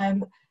counts.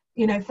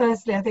 You know,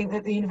 firstly, I think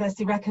that the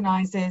university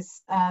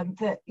recognises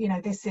that, you know,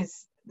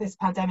 this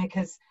pandemic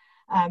has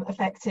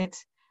affected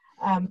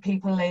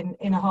people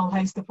in a whole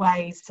host of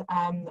ways,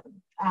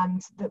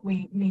 and that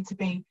we need to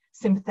be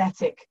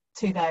sympathetic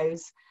to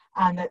those,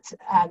 and that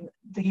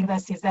the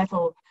university has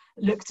therefore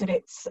looked at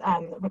its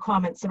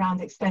requirements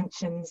around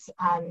extensions,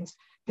 and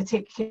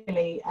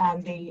particularly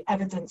the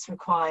evidence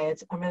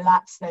required, and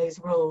relaxed those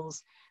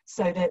rules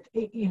so that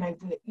you know,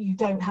 that you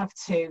don't have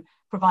to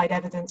provide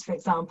evidence, for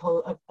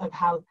example, of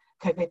how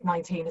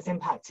COVID-19 has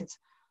impacted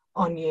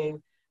on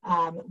you.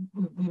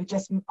 We would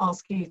just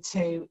ask you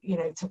to, you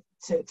know,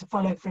 to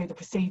follow through the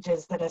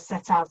procedures that are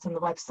set out on the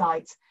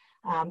website,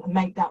 and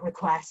make that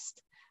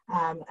request,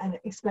 and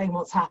explain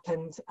what's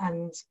happened,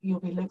 and you'll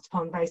be looked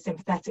upon very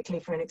sympathetically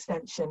for an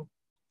extension.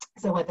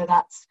 So whether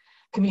that's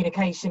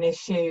communication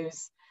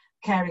issues,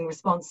 caring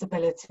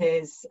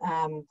responsibilities,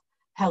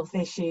 health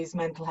issues,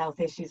 mental health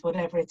issues,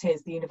 whatever it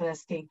is, the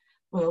university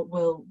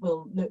will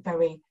look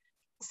very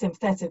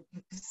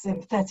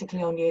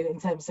sympathetically on you in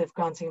terms of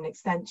granting an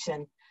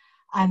extension.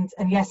 And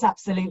yes,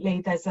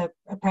 absolutely, there's a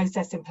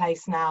process in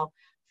place now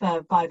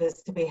for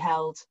Vivas to be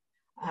held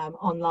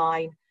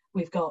online.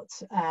 We've got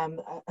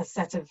a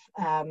set of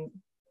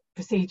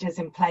procedures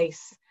in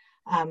place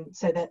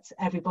so that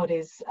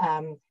everybody's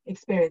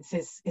experience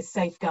is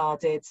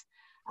safeguarded.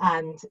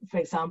 And for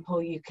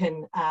example, you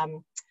can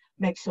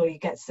make sure you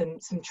get some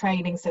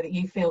training so that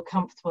you feel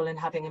comfortable in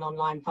having an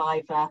online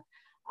Viva,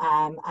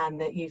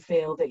 and that you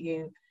feel that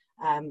you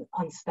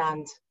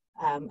understand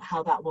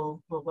how that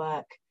will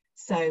work.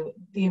 So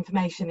the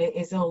information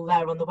is all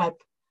there on the web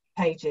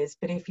pages,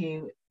 but if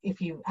you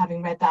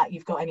having read that,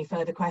 you've got any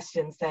further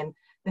questions, then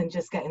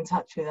just get in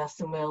touch with us,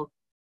 and we'll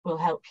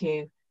help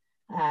you.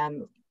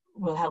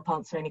 We'll help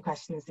answer any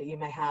questions that you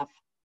may have.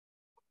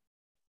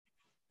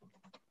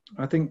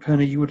 I think,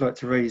 Perna, you would like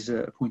to raise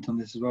a point on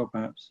this as well,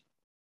 perhaps.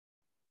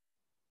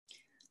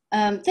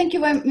 Thank you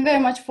very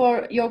much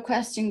for your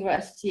question,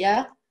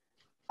 Grestia.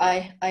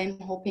 I'm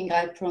hoping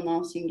I'm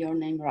pronouncing your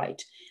name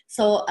right.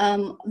 So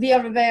we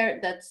are aware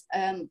that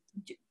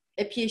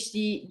a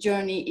PhD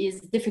journey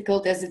is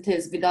difficult as it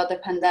is without a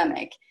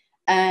pandemic.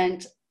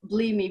 And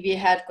believe me, we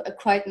had a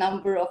quite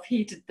number of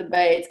heated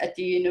debates at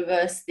the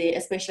university,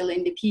 especially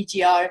in the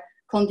PGR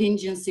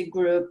contingency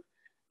group,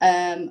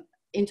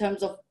 in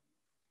terms of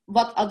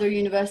what other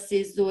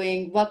universities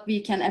doing, what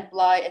we can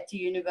apply at the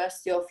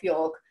University of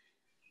York.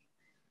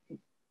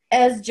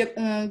 As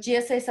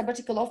GSA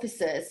sabbatical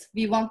officers,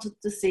 we wanted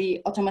to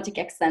see automatic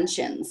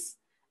extensions.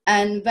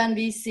 And when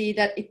we see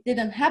that it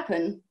didn't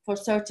happen for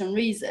certain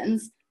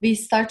reasons, we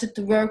started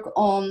to work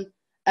on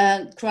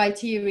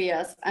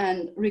criteria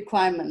and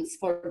requirements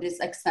for these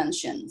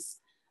extensions.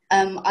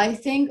 I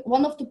think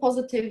one of the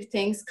positive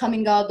things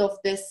coming out of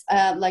this,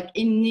 like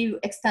in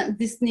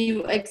this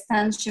new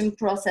extension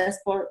process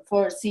for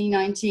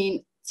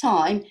C19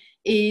 time,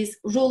 is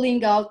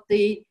ruling out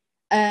the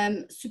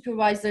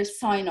supervisor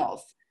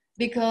sign-off,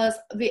 because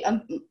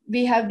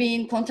we have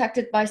been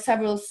contacted by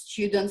several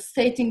students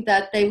stating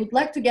that they would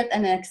like to get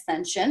an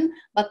extension,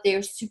 but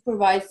their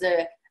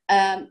supervisor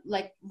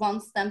like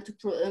wants them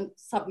to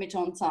submit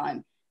on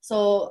time.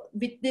 So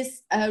with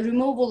this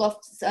removal of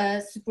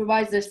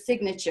supervisor's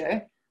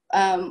signature,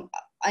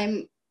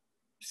 I'm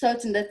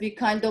certain that we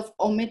kind of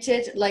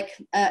omitted, like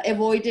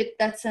avoided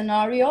that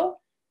scenario.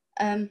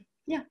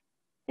 Yeah,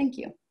 thank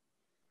you.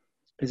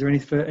 Is there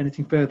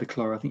anything further,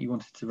 Clara? I think you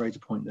wanted to raise a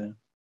point there.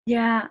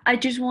 Yeah, I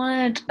just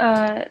wanted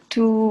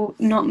to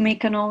not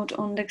make a note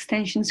on the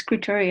extensions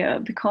criteria,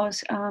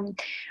 because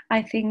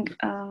I think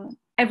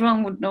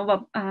everyone would know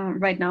about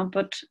right now,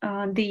 but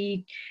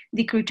the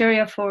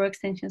criteria for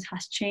extensions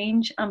has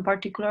changed, and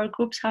particular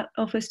groups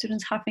of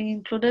students have been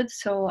included.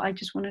 So I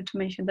just wanted to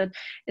mention that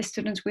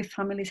students with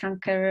families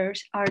and carers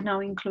are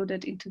now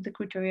included into the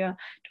criteria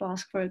to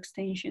ask for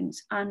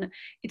extensions. And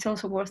it's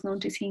also worth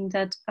noticing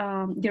that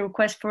the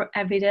request for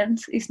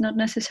evidence is not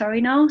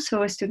necessary now,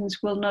 so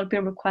students will not be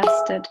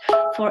requested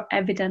for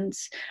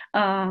evidence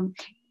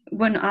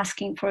when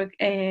asking for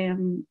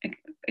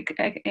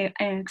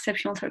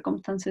exceptional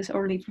circumstances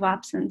or leave of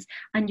absence,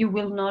 and you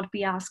will not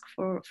be asked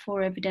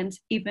for evidence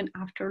even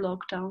after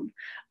lockdown.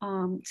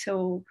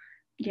 So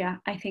yeah,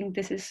 I think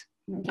this is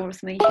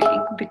worth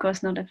mentioning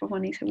because not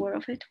everyone is aware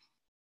of it.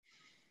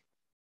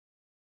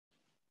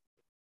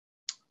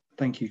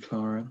 Thank you,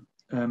 Clara.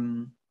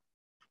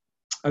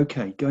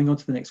 Okay, going on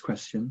to the next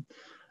question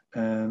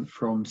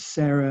from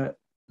Sarah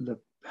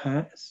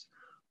Lepaz.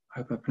 I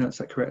hope I pronounced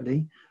that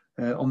correctly.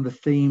 On the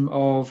theme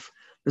of,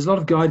 there's a lot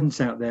of guidance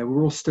out there.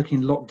 We're all stuck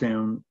in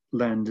lockdown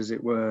land, as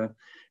it were,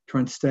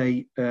 trying to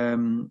stay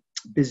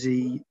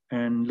busy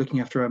and looking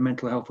after our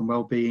mental health and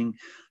well-being.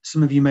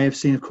 Some of you may have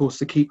seen, of course,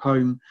 the Keep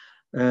Home,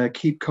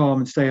 Keep Calm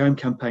and Stay Home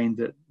campaign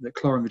that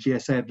Clara and the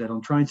GSA have led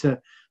on, trying to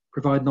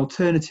provide an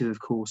alternative, of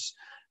course,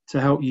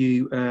 to help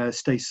you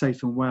stay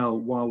safe and well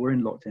while we're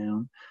in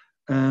lockdown.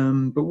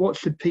 But what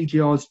should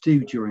PGRs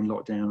do during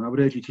lockdown? I would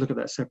urge you to look at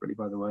that separately,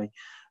 by the way.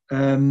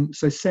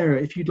 So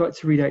Sarah, if you'd like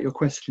to read out your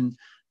question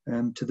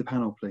to the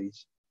panel,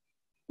 please.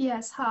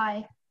 Yes,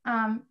 hi.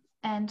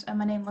 And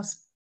my name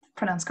was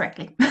pronounced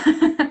correctly.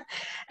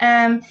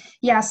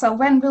 Yeah, so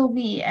when will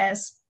we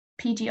as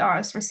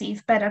PGRs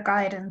receive better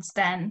guidance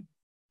than,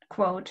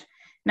 quote,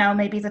 now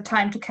may be the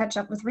time to catch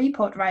up with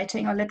report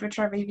writing or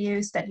literature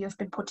reviews that you've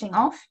been putting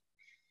off?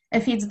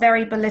 It feels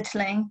very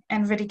belittling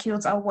and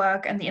ridicules our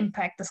work and the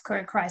impact this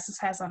current crisis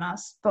has on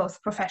us,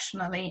 both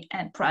professionally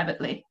and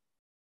privately.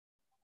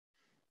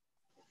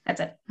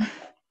 That's it.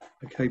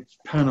 Okay,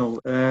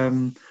 panel.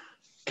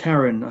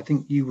 Karen, I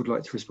think you would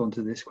like to respond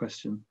to this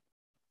question.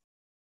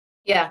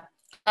 Yeah.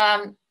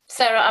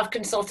 Sarah, I've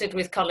consulted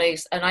with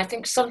colleagues, and I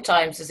think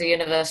sometimes as a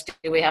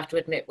university we have to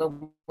admit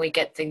when we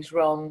get things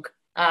wrong,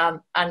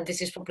 and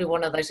this is probably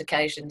one of those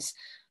occasions.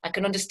 I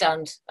can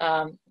understand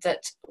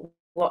that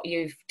what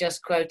you've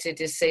just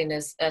quoted is seen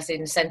as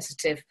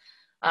insensitive,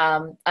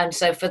 and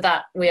so for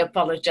that we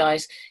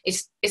apologise.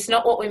 It's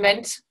not what we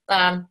meant.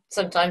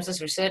 Sometimes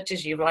as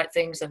researchers you write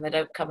things and they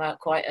don't come out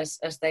quite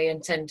as they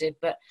intended,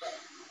 but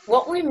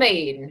what we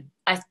mean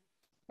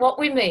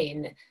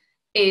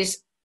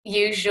is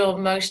use your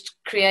most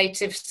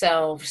creative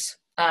selves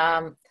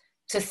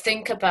to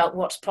think about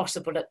what's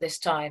possible at this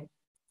time.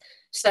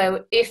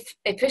 So if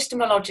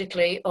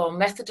epistemologically or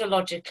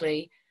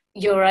methodologically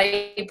you're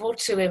able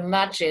to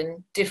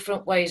imagine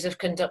different ways of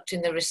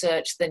conducting the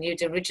research than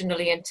you'd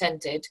originally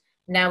intended,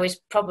 now is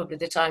probably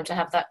the time to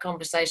have that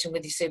conversation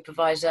with your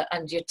supervisor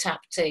and your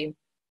TAP team.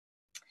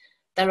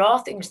 There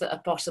are things that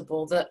are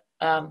possible that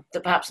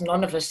perhaps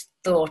none of us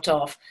thought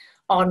of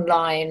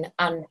online,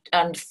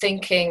 and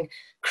thinking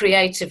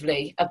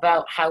creatively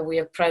about how we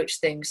approach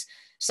things.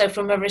 So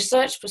from a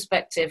research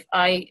perspective,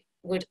 I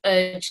would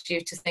urge you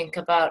to think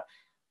about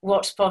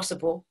what's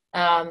possible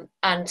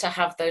and to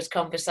have those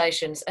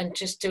conversations and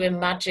just to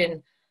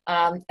imagine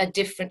a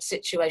different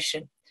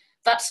situation.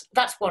 That's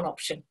one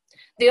option.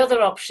 The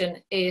other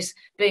option is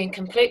being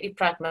completely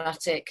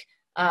pragmatic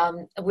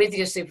with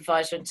your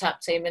supervisor and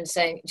TAP team and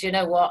saying, do you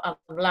know what, I'm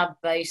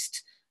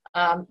lab-based.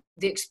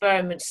 The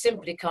experiments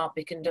simply can't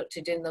be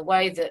conducted in the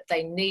way that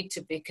they need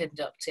to be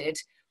conducted.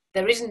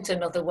 There isn't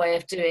another way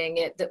of doing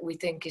it that we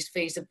think is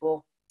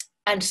feasible.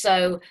 And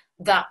so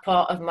that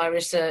part of my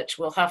research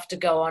will have to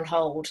go on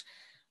hold.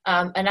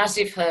 And as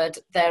you've heard,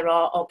 there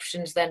are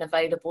options then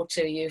available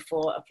to you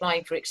for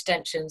applying for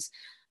extensions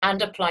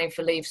and applying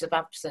for leaves of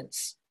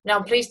absence. Now,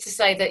 I'm pleased to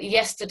say that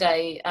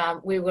yesterday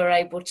we were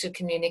able to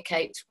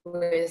communicate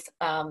with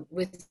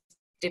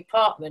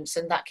departments,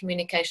 and that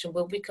communication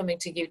will be coming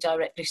to you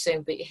directly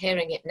soon, but you're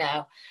hearing it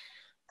now.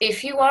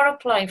 If you are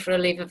applying for a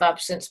leave of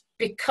absence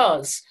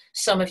because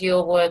some of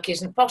your work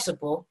isn't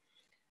possible,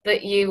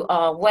 but you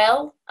are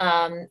well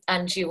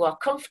and you are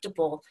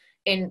comfortable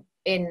in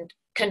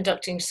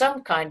conducting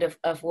some kind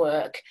of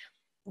work,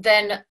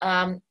 then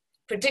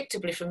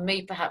predictably from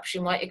me, perhaps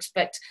you might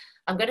expect,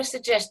 I'm going to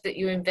suggest that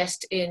you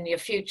invest in your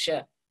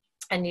future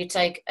and you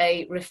take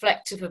a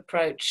reflective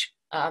approach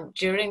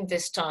during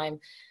this time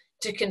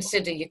to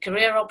consider your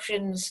career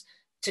options,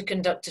 to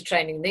conduct a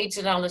training needs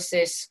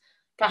analysis,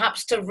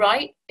 perhaps to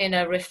write in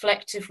a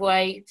reflective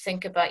way,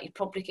 think about your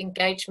public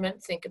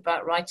engagement, think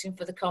about writing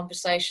for the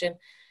conversation,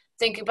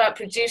 think about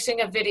producing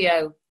a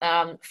video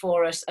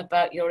for us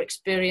about your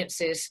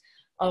experiences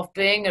of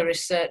being a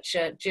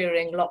researcher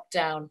during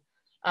lockdown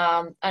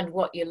and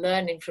what you're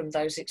learning from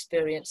those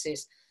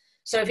experiences.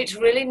 So if it's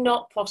really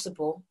not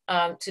possible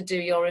to do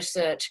your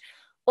research,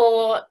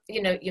 or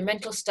your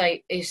mental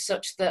state is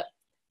such that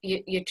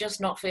you're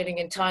just not feeling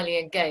entirely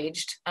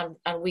engaged, and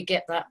we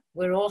get that.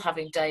 We're all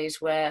having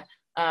days where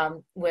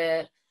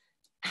we're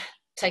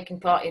taking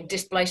part in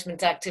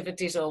displacement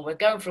activities, or we're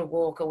going for a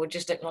walk, or we're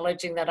just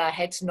acknowledging that our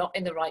head's not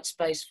in the right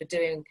space for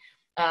doing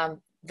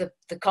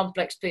the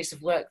complex piece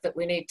of work that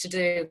we need to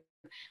do.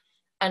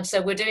 And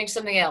so we're doing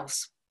something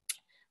else.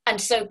 And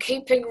so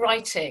keeping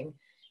writing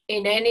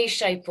in any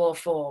shape or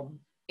form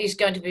is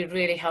going to be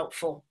really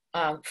helpful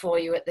for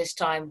you at this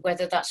time,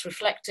 whether that's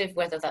reflective,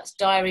 whether that's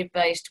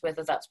diary-based,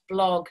 whether that's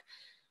blog,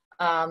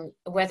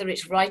 whether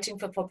it's writing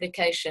for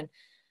publication,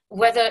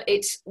 whether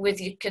it's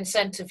with your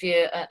consent of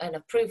and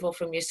approval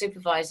from your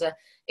supervisor,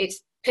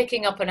 it's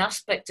picking up an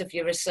aspect of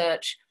your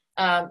research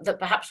that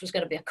perhaps was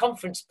going to be a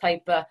conference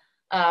paper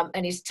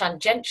and is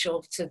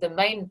tangential to the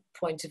main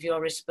point of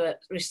your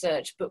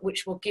research, but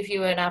which will give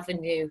you an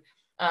avenue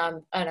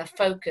and a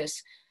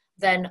focus.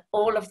 Then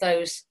all of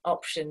those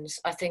options,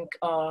 I think,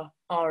 are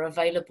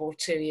available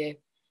to you.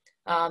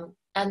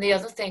 And the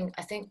other thing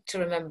I think to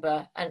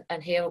remember,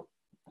 and here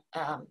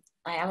I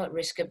am at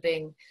risk of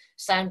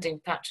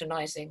sounding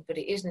patronising, but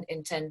it isn't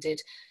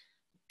intended,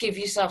 give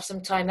yourself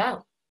some time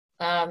out.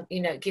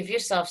 Give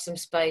yourself some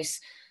space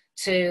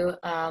to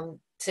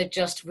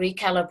just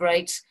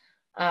recalibrate,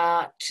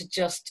 to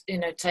just,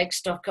 take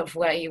stock of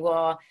where you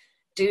are,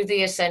 do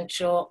the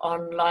essential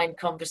online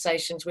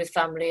conversations with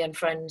family and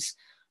friends,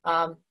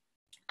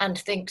 and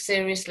think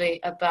seriously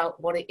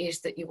about what it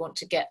is that you want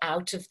to get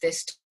out of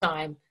this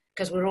time,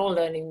 because we're all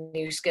learning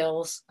new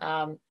skills.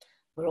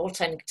 We're all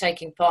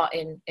taking part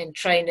in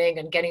training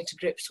and getting to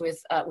grips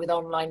with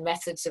online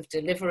methods of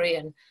delivery.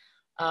 And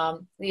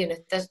you know,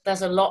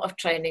 there's a lot of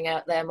training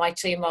out there. My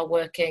team are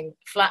working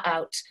flat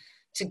out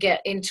to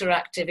get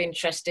interactive,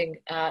 interesting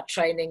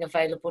training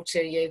available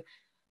to you.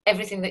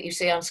 Everything that you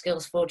see on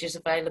SkillsForge is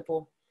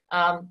available.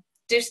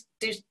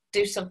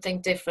 Do something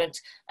different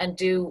and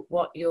do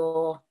what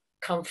you're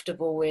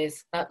comfortable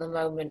with at the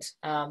moment.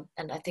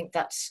 And I think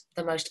that's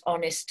the most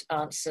honest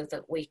answer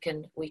that we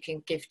can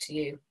give to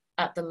you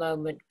at the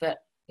moment. But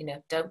you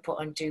know, don't put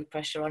undue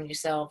pressure on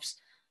yourselves.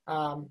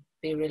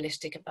 Be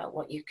realistic about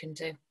what you can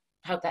do.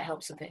 I hope that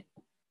helps a bit.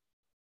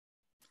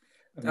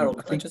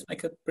 Darryl, can I just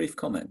make a brief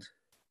comment?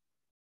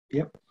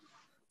 Yep.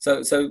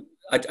 So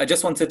I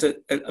just wanted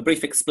a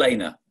brief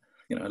explainer,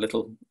 you know, a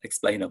little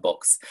explainer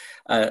box.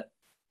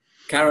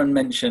 Karen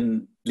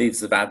mentioned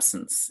leaves of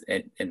absence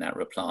in that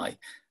reply.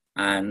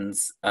 And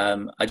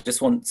I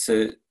just want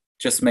to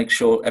make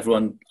sure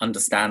everyone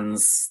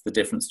understands the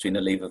difference between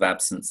a leave of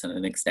absence and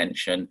an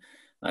extension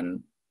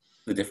and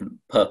the different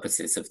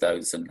purposes of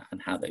those and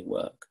how they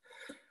work.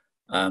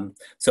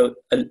 So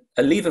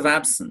a leave of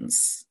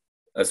absence,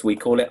 as we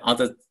call it,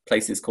 other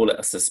places call it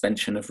a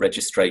suspension of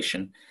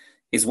registration,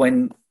 is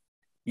when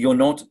you're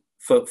not,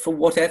 for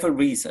whatever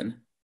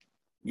reason,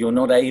 you're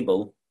not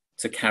able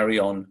to carry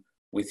on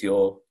with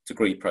your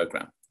degree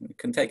program. You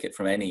can take it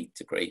from any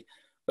degree,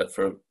 but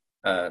for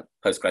a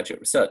postgraduate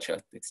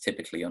researcher, it's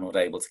typically you're not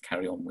able to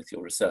carry on with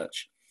your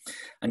research.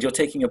 And you're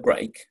taking a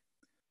break,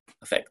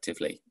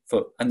 effectively,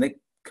 and they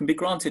can be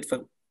granted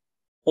for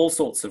all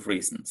sorts of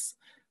reasons.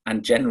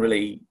 And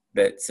generally,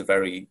 that's a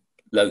very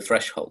low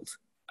threshold.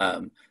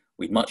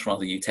 We'd much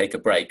rather you take a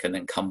break and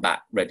then come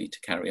back ready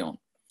to carry on.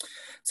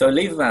 So a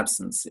leave of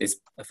absence is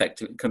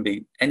effective, can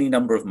be any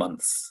number of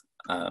months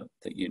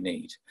that you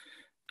need.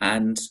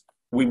 And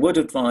we would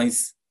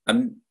advise,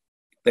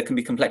 there can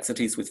be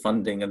complexities with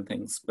funding and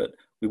things, but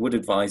we would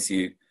advise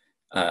you,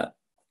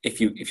 if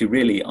you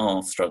really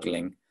are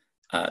struggling,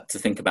 to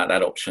think about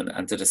that option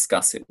and to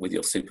discuss it with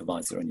your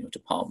supervisor in your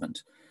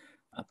department.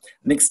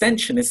 An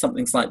extension is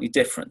something slightly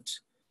different.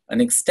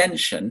 An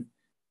extension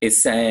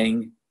is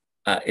saying,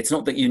 it's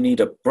not that you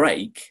need a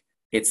break,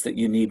 it's that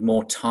you need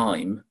more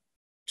time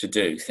to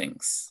do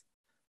things.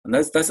 And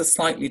those are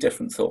slightly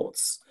different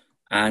thoughts.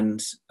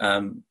 And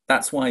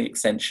that's why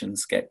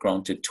extensions get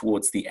granted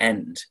towards the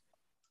end,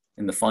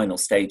 in the final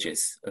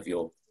stages of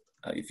your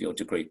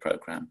degree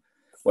program,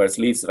 whereas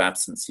leaves of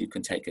absence you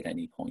can take at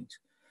any point.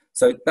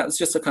 So that's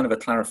just a kind of a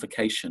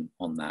clarification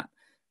on that.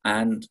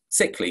 And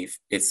sick leave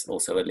is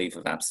also a leave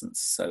of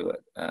absence. So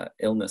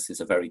illness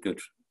is a very good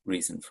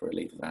reason for a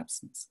leave of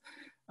absence.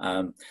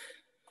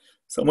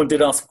 Someone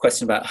did ask a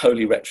question about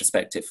wholly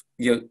retrospective.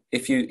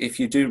 If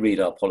you do read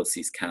our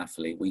policies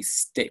carefully, we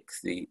stick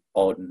the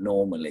odd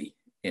normally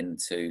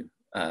into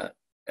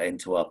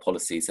our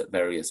policies at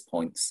various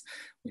points.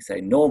 We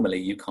say normally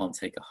you can't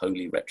take a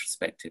wholly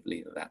retrospective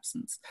leave of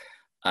absence.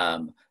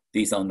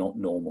 These are not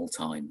normal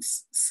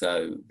times.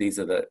 So these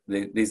are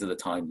the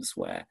times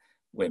where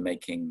we're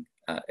making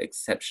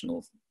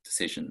exceptional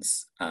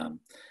decisions.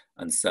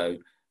 And so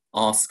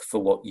ask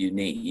for what you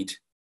need,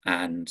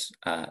 and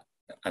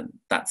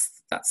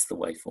that's the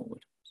way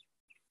forward.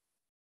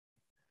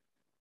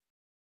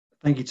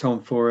 Thank you,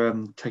 Tom, for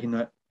taking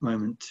that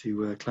moment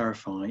to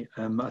clarify.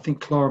 I think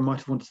Clara might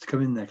have wanted to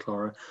come in there,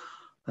 Clara,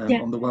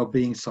 yeah, on the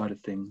well-being side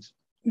of things.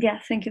 Yeah,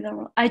 thank you,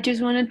 Darryl. I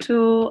just wanted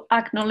to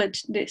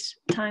acknowledge this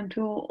time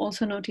to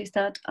also notice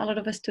that a lot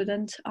of the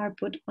students are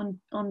put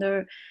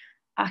under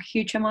a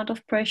huge amount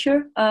of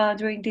pressure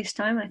during this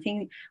time. I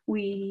think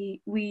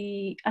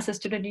we as a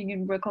student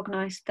union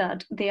recognize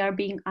that they are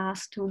being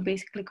asked to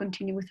basically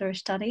continue with their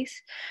studies,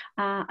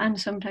 and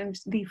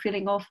sometimes the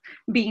feeling of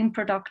being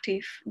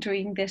productive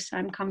during this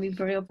time can be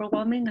very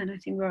overwhelming, and I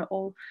think we're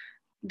all,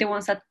 the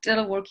ones that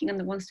are working and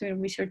the ones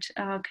doing research,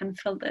 can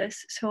feel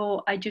this.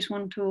 So I just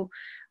want to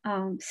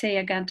say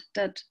again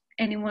that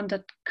anyone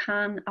that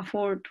can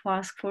afford to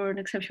ask for an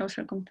exceptional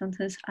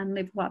circumstances and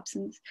leave of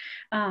absence,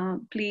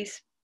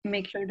 please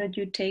make sure that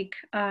you take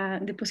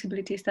the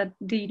possibilities that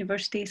the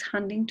university is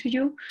handing to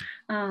you.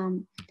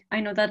 I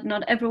know that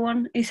not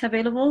everyone is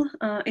available,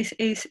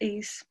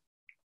 is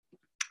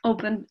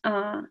open,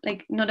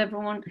 like not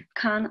everyone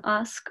can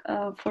ask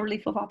for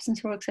leave of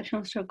absence or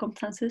exceptional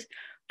circumstances,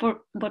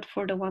 but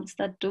for the ones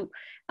that do,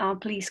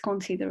 please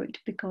consider it,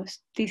 because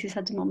this is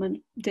at the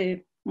moment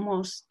the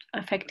most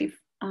effective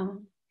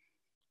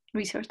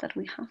research that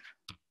we have.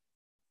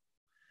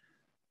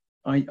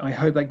 I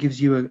hope that gives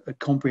you a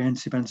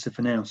comprehensive answer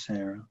for now,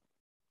 Sarah.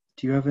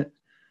 Do you have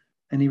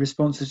any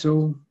response at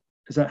all?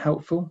 Is that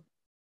helpful?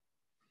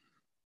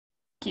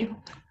 Thank you.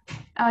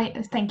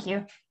 Thank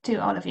you to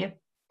all of you.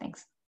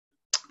 Thanks.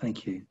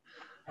 Thank you.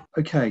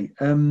 Okay,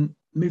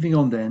 moving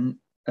on then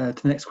to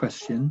the next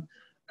question.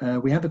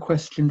 We have a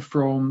question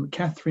from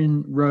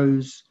Catherine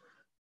Rose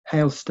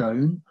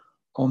Hailstone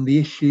on the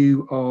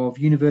issue of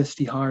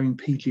university hiring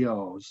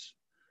PGRs.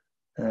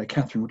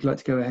 Catherine, would you like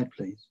to go ahead,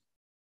 please?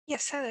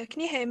 Yes, hello,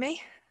 can you hear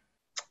me?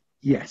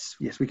 Yes,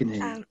 we can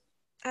hear you.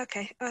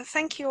 Okay,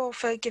 thank you all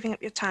for giving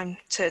up your time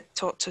to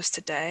talk to us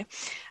today.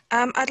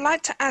 I'd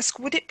like to ask,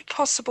 would it be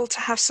possible to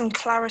have some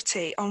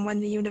clarity on when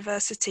the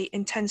university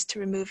intends to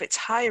remove its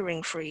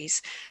hiring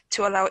freeze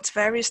to allow its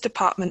various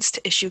departments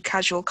to issue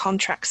casual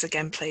contracts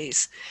again,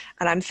 please?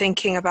 And I'm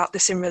thinking about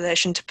this in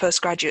relation to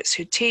postgraduates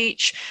who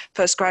teach,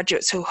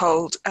 postgraduates who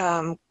hold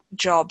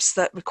jobs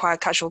that require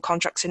casual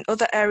contracts in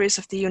other areas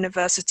of the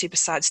university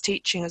besides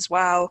teaching as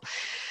well.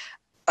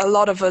 A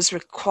lot of us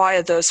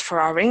require those for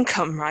our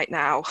income right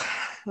now.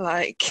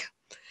 Like,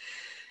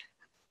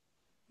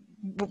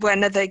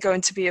 when are they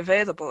going to be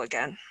available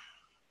again?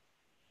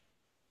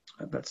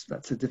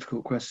 That's a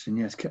difficult question.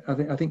 Yes,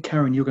 I think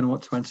Karen, you're going to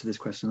want to answer this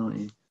question, aren't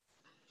you?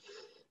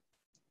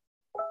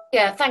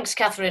 Yeah, thanks,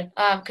 Catherine.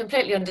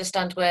 Completely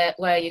understand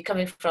where you're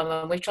coming from,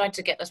 and we've tried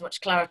to get as much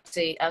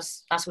clarity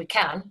as we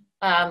can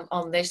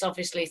on this.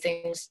 Obviously,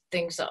 things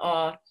that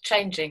are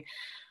changing.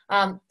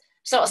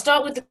 So I'll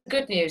start with the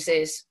good news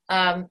is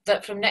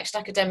that from next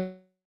academic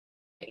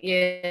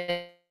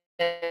year,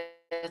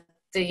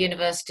 the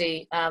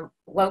university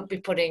won't be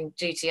putting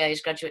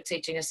GTAs, graduate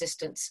teaching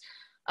assistants,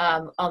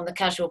 on the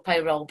casual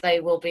payroll. They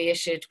will be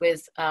issued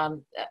with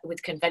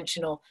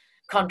conventional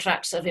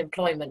contracts of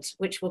employment,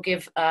 which will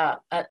give a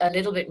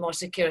little bit more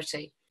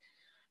security.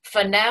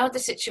 For now, the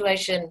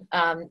situation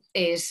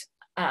is,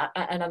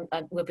 and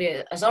we'll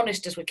be as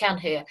honest as we can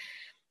here,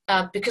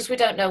 because we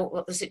don't know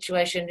what the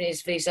situation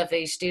is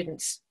vis-a-vis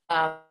students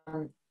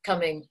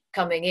coming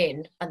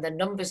in and the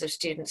numbers of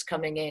students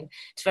coming in.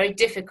 It's very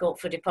difficult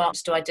for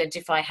departments to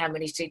identify how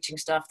many teaching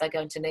staff they're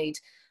going to need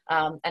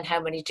and how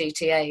many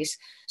GTAs.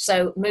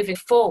 So moving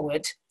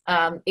forward,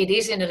 it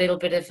is in a little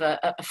bit of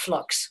a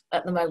flux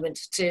at the moment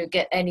to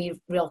get any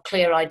real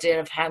clear idea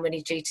of how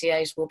many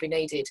GTAs will be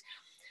needed.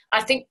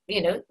 I think,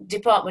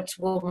 departments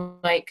will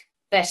make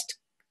best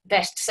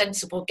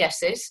sensible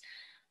guesses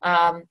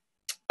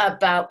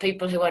about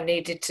people who are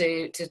needed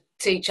to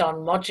teach on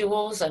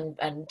modules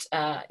and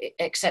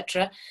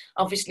etc.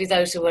 Obviously,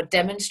 those who are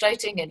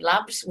demonstrating in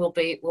labs will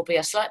be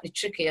a slightly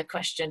trickier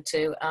question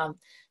to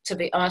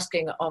be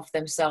asking of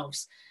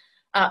themselves.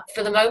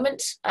 For the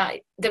moment,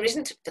 there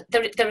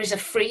is a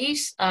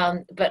freeze,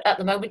 but at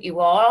the moment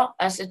you are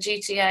as a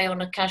GTA on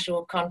a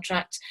casual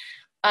contract,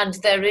 and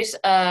there is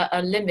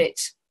a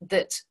limit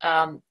that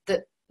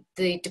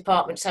the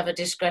departments have a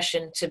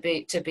discretion to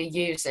be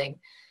using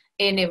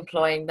in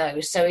employing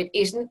those. So it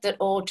isn't that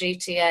all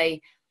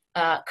GTA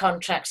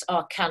contracts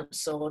are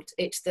cancelled,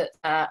 it's that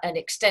an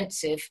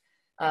extensive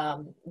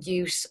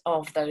use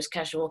of those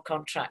casual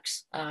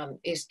contracts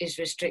is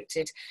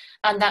restricted.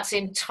 And that's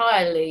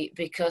entirely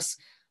because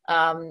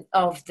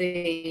of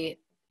the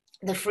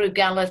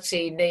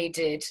frugality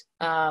needed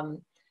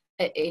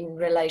in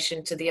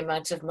relation to the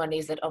amount of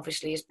money that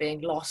obviously is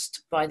being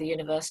lost by the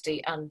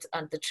university and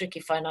the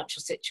tricky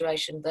financial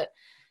situation that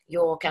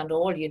York and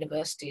all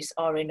universities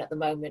are in at the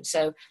moment.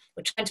 So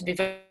we're trying to be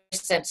very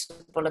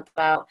sensible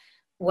about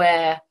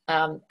where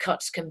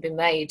cuts can be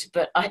made,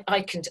 but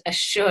I can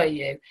assure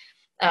you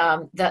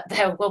that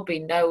there will be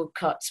no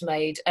cuts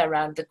made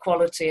around the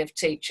quality of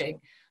teaching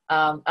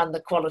and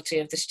the quality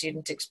of the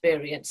student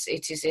experience.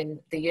 It is in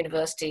the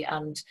university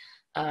and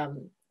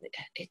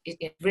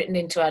written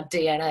into our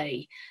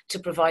DNA to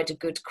provide a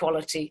good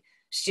quality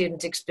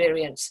student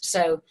experience.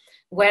 So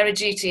where a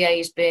GTA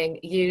is being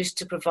used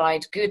to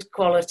provide good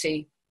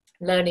quality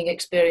learning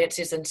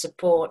experiences and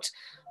support,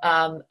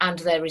 and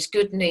there is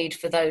good need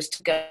for those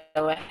to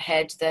go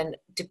ahead, then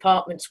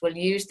departments will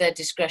use their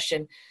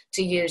discretion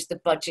to use the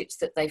budgets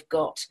that they've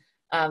got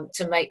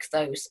to make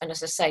those. And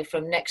as I say,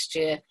 from next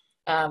year,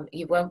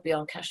 you won't be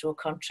on casual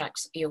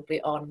contracts, you'll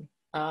be on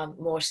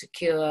more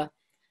secure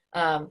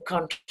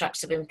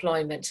contracts of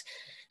employment.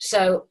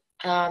 So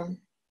I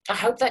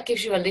hope that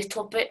gives you a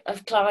little bit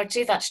of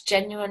clarity. That's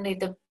genuinely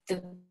the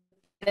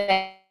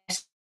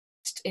best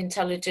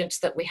intelligence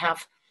that we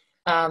have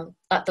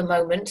at the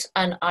moment,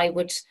 and I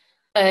would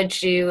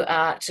urge you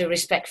to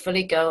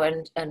respectfully go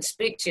and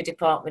speak to your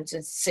department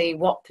and see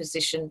what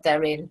position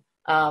they're in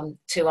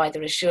to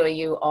either assure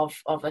you of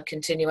a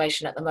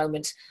continuation at the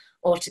moment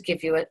or to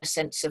give you a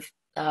sense of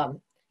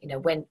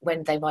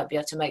when they might be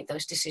able to make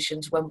those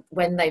decisions,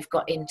 when they've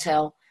got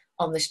intel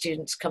on the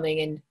students coming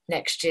in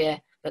next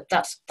year. But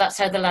that's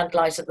how the land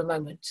lies at the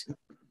moment.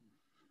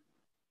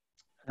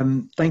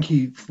 Thank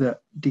you for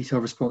that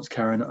detailed response,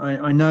 Karen.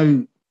 I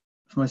know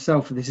for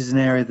myself this is an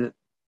area that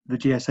the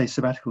GSA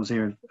sabbaticals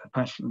here have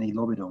passionately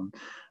lobbied on.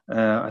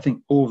 I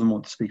think all of them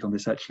want to speak on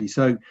this actually.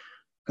 So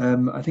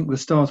I think we'll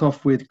start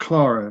off with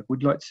Clara.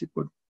 Would you like to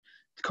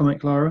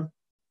comment, Clara?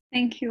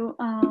 Thank you,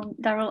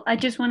 Daryl. I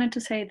just wanted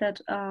to say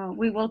that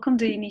we welcome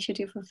the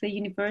initiative of the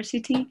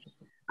university.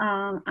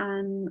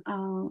 And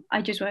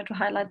I just wanted to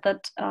highlight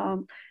that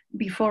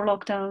before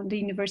lockdown, the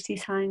university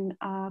signed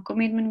a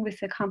commitment with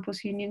the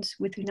campus unions,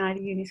 with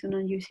United Unison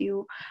and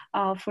UCU,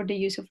 for the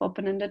use of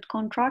open-ended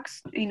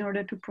contracts in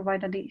order to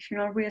provide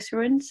additional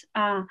reassurance.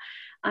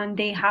 And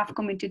they have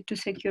committed to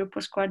secure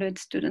postgraduate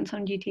students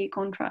on GTA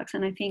contracts.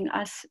 And I think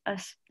as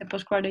the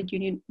postgraduate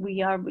union,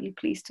 we are really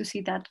pleased to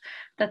see that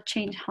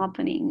change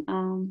happening,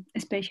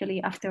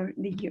 especially after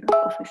the year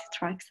of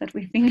strikes that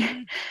we've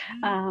been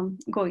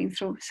going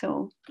through.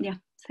 So yeah,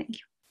 thank you.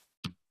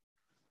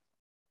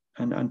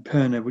 And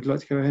Perna, would you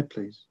like to go ahead,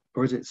 please?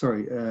 Or is it,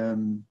 sorry,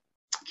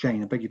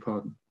 Jane, I beg your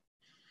pardon.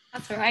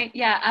 That's all right.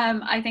 Yeah,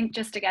 I think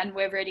just again,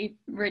 we're really,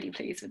 really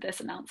pleased with this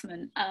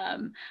announcement.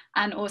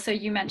 And also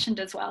you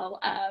mentioned as well,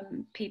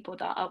 people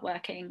that are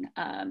working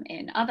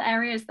in other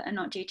areas that are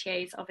not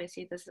GTAs.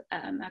 Obviously there's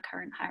a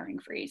current hiring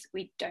freeze.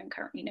 We don't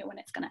currently know when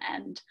it's going to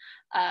end.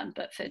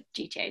 But for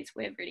GTAs,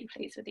 we're really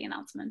pleased with the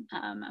announcement.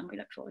 And we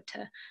look forward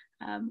to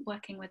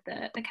working with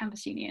the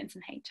campus unions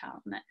and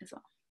HR on it as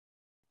well.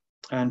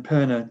 And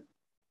Perna,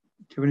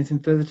 do you have anything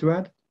further to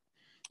add?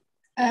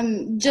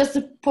 Just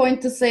a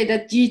point to say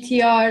that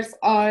GTRs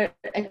are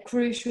a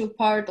crucial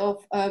part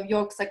of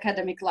York's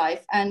academic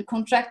life, and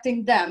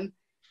contracting them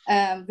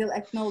will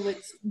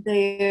acknowledge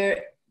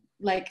their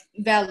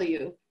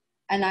value,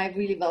 and I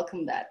really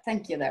welcome that.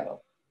 Thank you, Daryl.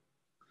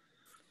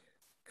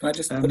 Can I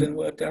just put in a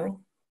word, Daryl?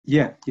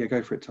 Yeah,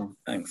 go for it, Tom.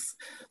 Thanks.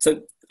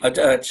 So I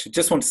actually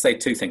just want to say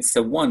two things.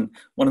 So one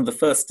of the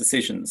first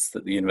decisions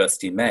that the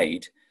university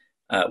made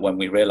when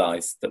we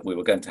realised that we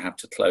were going to have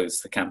to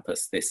close the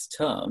campus this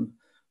term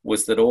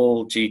was that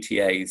all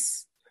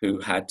GTAs who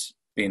had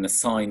been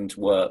assigned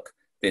work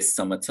this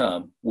summer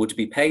term would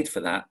be paid for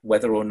that,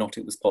 whether or not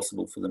it was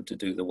possible for them to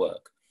do the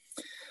work.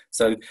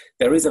 So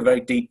there is a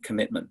very deep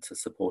commitment to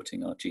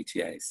supporting our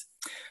GTAs.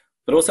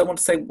 But also I want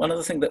to say one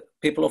other thing that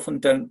people often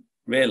don't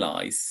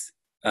realise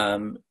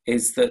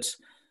is that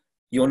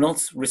you're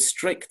not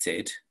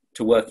restricted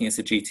to working as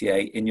a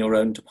GTA in your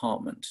own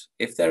department.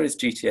 If there is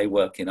GTA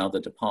work in other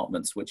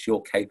departments which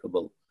you're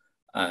capable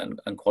and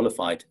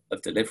qualified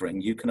of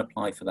delivering, you can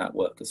apply for that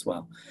work as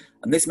well.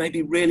 And this may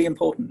be really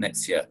important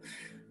next year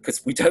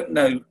because we don't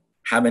know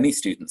how many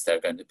students there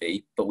are going to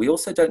be, but we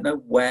also don't know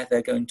where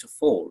they're going to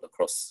fall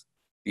across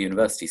the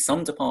university.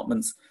 Some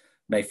departments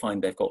may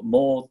find they've got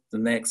more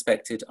than they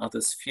expected,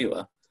 others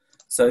fewer.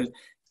 So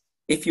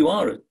if you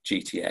are a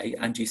GTA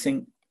and you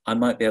think I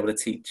might be able to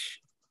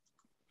teach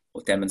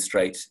or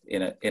demonstrate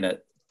in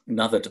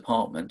another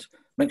department,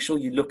 make sure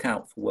you look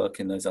out for work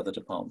in those other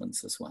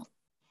departments as well.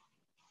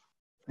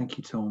 Thank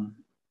you, Tom.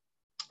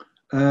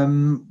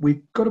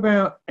 We've got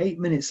about 8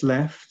 minutes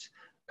left.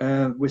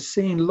 We're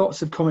seeing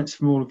lots of comments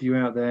from all of you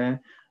out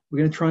there. We're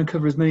going to try and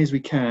cover as many as we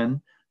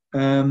can.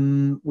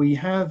 We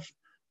have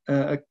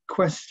a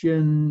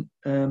question,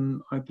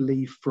 I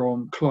believe,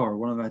 from Clara,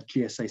 one of our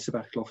GSA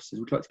Sabbatical Officers.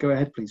 Would you like to go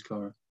ahead, please,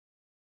 Clara?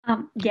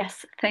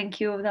 Yes, thank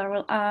you,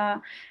 Daryl.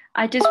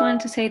 I just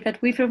wanted to say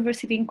that we've been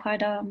receiving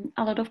quite a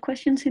lot of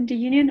questions in the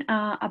union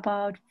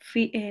about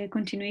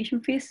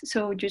continuation fees.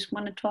 So just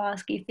wanted to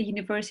ask if the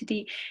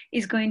university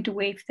is going to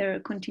waive their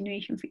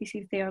continuation fees,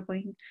 if they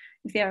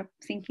are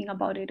thinking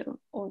about it,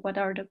 or what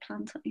are the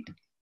plans on it.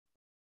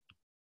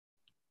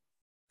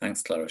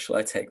 Thanks, Clara. Shall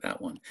I take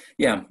that one?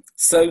 Yeah.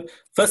 So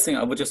first thing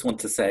I would just want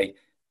to say,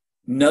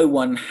 no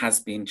one has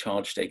been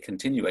charged a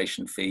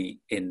continuation fee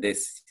in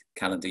this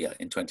calendar year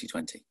in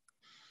 2020.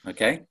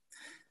 Okay.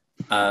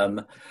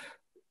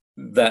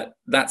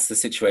 That's the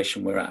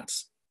situation we're at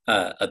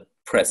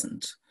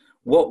present.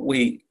 What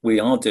we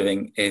are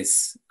doing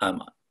is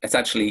it's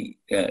actually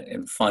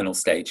in final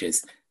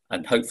stages,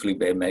 and hopefully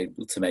we're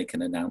able to make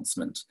an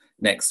announcement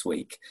next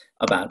week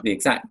about the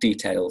exact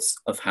details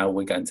of how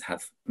we're going to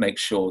make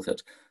sure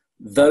that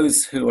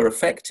those who are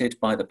affected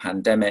by the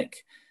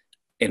pandemic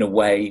in a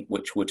way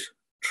which would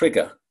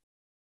trigger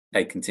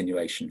a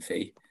continuation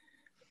fee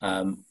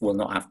will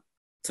not have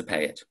to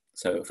pay it.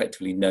 So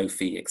effectively no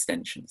fee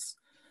extensions.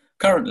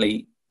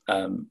 Currently,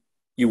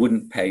 you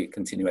wouldn't pay a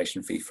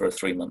continuation fee for a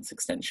 3-month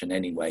extension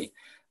anyway.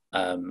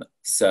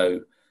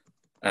 So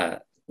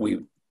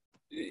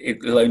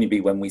it will only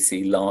be when we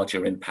see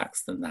larger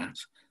impacts than that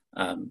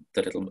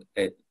that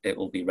it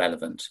will be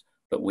relevant.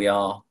 But we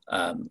are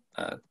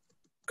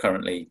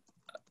currently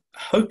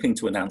hoping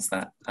to announce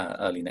that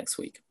early next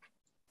week.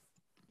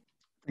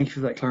 Thank you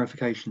for that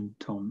clarification,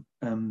 Tom.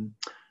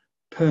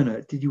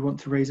 Perna, did you want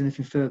to raise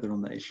anything further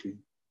on that issue?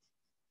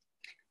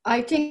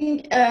 I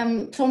think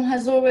Tom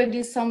has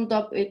already summed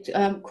up it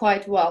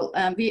quite well.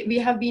 We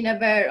have been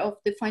aware of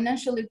the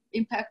financial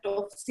impact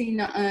of seeing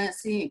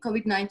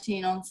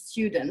COVID-19 on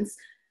students,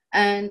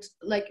 and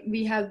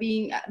we have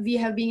been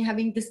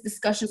having these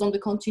discussions on the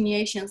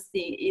continuation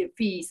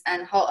fees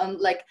and how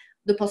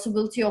the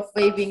possibility of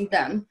waiving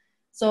them.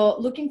 So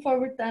looking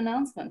forward to the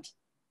announcement.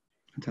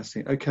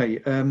 Fantastic. Okay,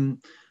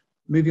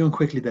 moving on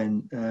quickly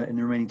then in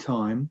the remaining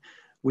time,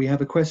 we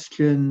have a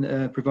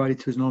question provided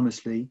to us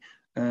anonymously.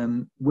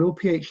 Will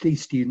PhD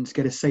students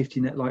get a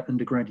safety net like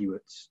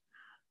undergraduates?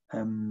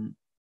 Who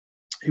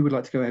would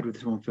like to go ahead with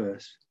this one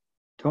first?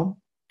 Tom?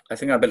 I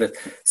think I better.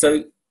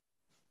 So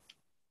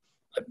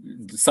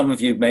some of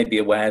you may be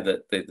aware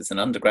that there's an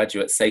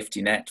undergraduate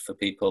safety net for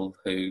people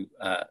who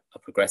are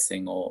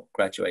progressing or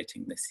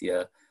graduating this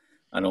year,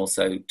 and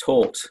also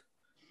taught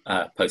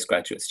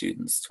postgraduate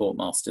students, taught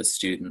master's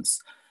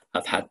students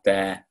have had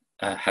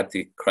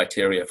the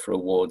criteria for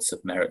awards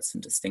of merits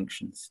and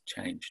distinctions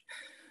changed.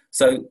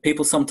 So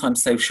people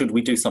sometimes say, should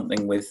we do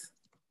something with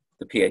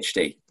the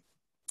PhD?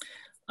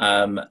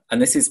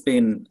 And this has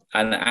been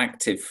an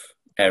active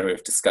area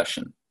of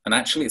discussion. And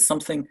actually it's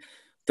something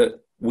that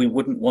we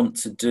wouldn't want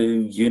to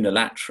do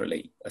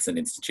unilaterally as an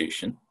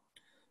institution.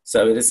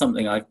 So it is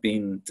something I've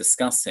been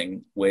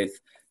discussing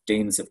with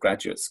deans of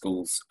graduate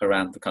schools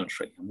around the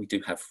country. And we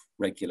do have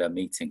regular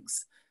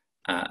meetings.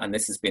 And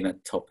this has been a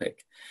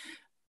topic.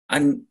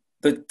 And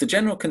the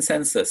general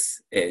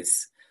consensus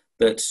is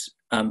that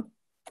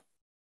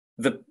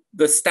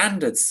the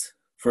standards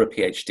for a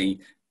PhD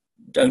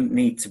don't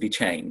need to be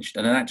changed.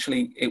 And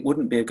actually, it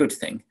wouldn't be a good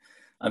thing.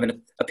 I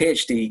mean, a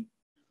PhD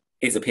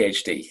is a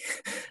PhD,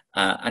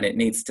 and it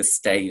needs to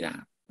stay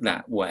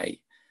that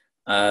way.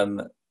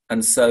 And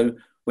so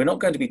we're not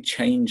going to be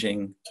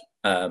changing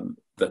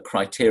the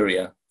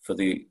criteria for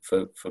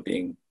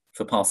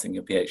passing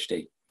your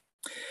PhD.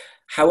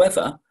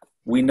 However,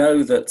 we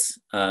know that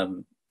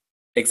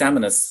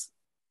examiners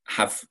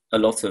have a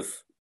lot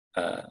of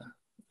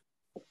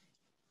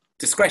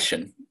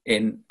discretion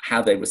in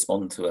how they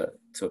respond to a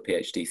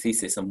PhD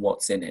thesis and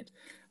what's in it.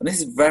 And this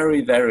is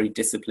very, very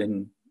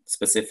discipline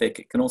specific.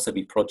 It can also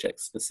be project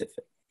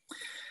specific.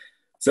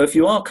 So if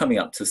you are coming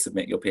up to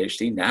submit your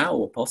PhD now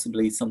or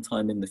possibly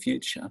sometime in the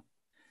future,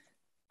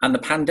 and the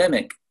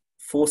pandemic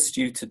forced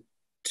you to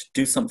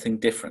do something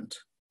different,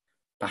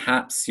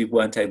 perhaps you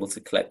weren't able to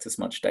collect as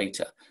much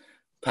data,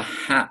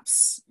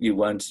 perhaps you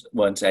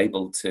weren't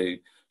able to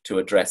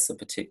address a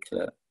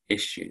particular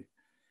issue,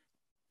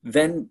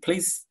 then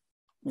please,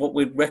 what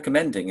we're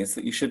recommending is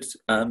that you should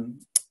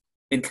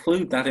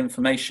include that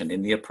information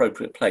in the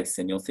appropriate place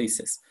in your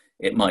thesis.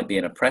 It might be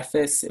in a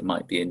preface, it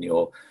might be in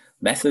your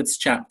methods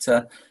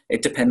chapter,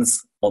 it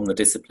depends on the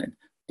discipline.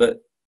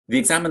 But the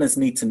examiners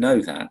need to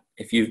know that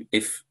if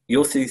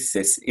your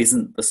thesis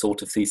isn't the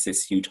sort of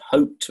thesis you'd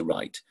hope to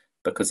write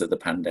because of the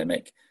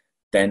pandemic,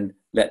 then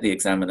let the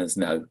examiners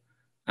know,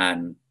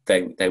 and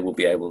they will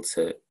be able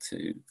to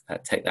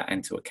take that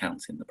into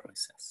account in the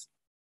process.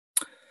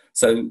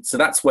 So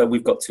that's where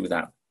we've got to with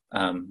that.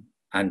 And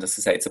as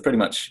I say, it's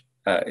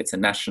it's a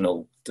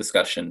national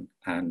discussion,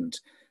 and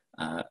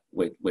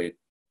we're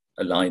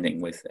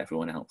aligning with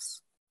everyone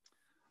else.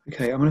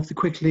 Okay, I'm going to have to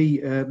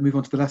quickly move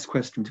on to the last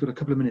question. We've got a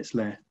couple of minutes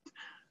left.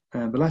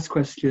 The last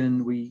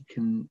question we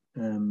can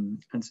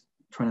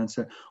try and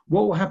answer.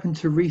 What will happen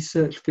to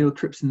research field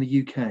trips in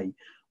the UK?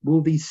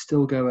 Will these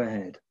still go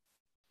ahead?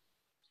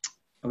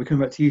 Are we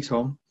coming back to you,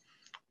 Tom?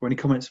 Or any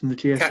comments from the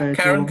GSA?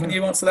 Karen, can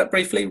you answer that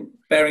briefly,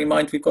 bearing in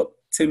mind we've got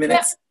 2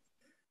 minutes?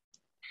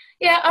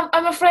 Yeah,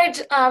 I'm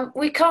afraid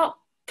we can't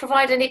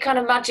provide any kind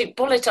of magic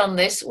bullet on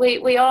this.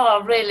 We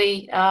are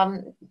really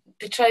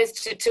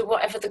betrothed to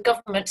whatever the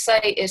government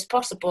say is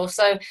possible.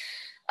 So,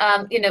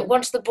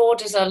 once the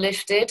borders are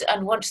lifted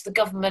and once the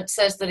government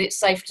says that it's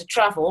safe to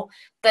travel,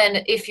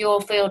 then if your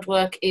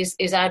fieldwork is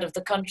out of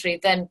the country,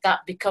 then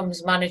that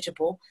becomes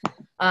manageable.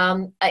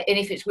 And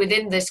if it's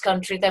within this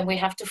country, then we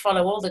have to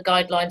follow all the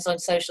guidelines on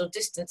social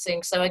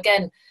distancing. So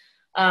again,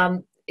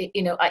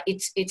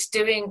 it's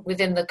doing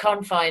within the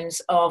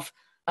confines of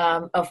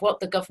what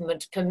the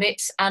government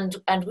permits and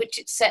which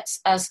it sets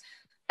as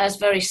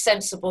very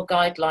sensible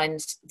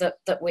guidelines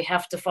that we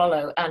have to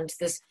follow. And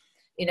there's,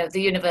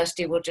 the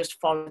university will just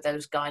follow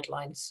those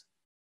guidelines.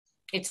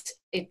 It's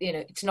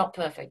not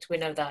perfect, we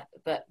know that,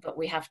 but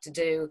we have to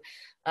do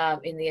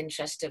in the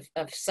interest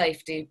of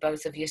safety,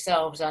 both of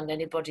yourselves and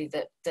anybody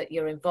that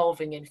you're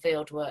involving in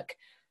field work.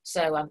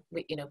 So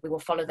we will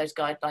follow those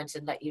guidelines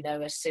and let you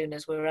know as soon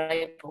as we're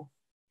able.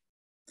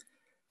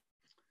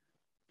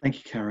 Thank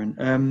you,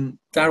 Karen.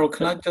 Daryl,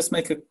 can I just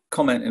make a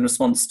comment in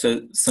response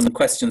to some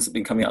questions that have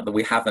been coming up that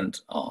we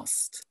haven't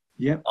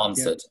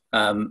answered?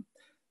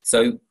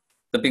 So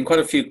there have been quite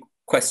a few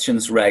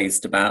questions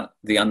raised about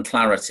the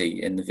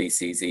unclarity in the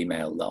VC's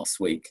email last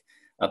week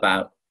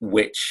about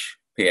which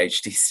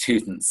PhD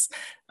students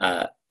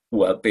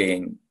were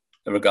being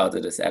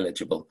regarded as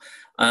eligible.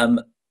 I'm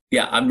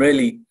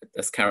really,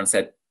 as Karen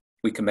said,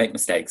 we can make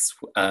mistakes.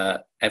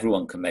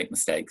 Everyone can make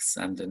mistakes.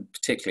 And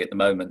particularly at the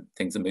moment,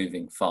 things are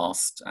moving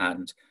fast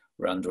and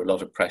we're under a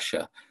lot of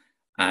pressure.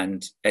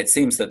 And it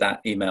seems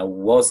that email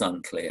was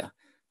unclear,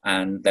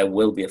 and there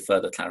will be a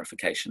further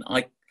clarification.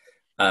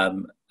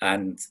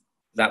 And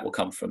that will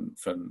come from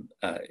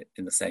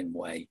in the same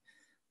way.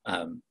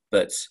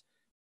 But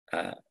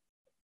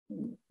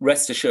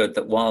rest assured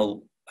that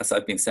while, as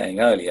I've been saying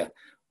earlier,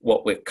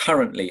 what we're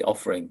currently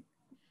offering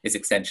is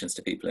extensions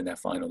to people in their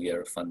final year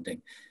of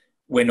funding,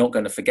 we're not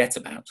going to forget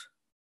about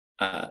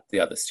the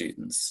other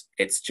students.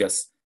 It's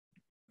just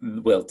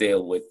we'll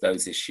deal with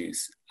those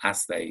issues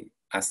as they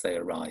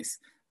arise.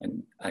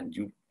 And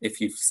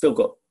if you've still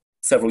got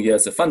several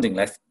years of funding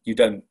left, we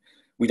don't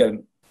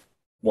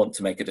want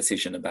to make a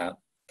decision about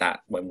that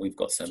when we've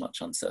got so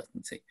much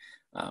uncertainty.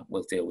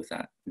 We'll deal with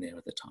that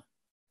nearer the time.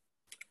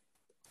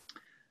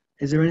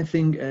 Is there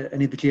anything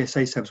any of the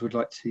GSA subs would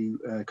like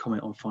to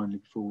comment on finally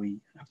before we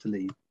have to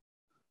leave?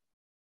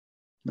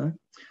 No?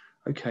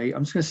 Okay,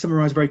 I'm just going to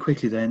summarise very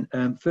quickly then.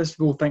 First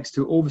of all, thanks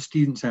to all the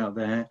students out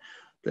there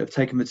that have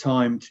taken the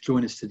time to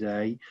join us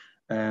today.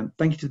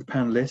 Thank you to the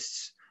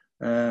panellists.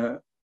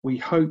 We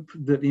hope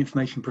that the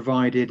information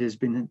provided has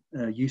been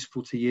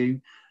useful to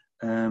you.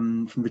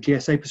 From the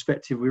GSA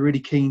perspective, we're really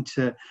keen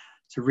to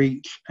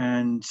reach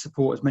and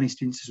support as many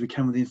students as we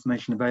can with the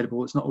information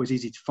available. It's not always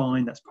easy to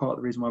find. That's part of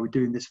the reason why we're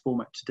doing this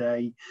format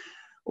today.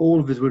 All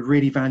of us would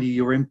really value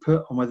your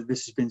input on whether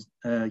this has been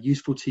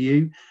useful to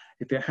you.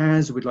 If it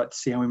has, we'd like to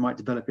see how we might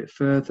develop it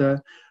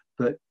further.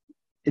 But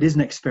it is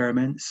an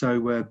experiment,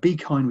 so be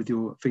kind with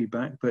your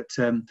feedback. But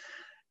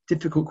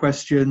difficult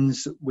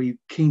questions, we're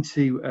keen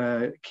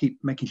to keep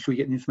making sure you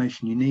get the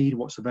information you need,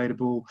 what's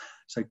available.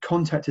 So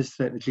contact us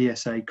at the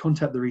GSA,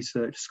 contact the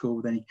research school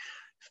with any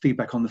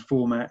feedback on the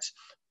format.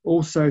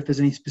 Also, if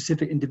there's any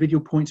specific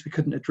individual points we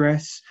couldn't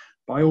address,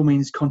 by all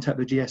means contact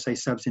the GSA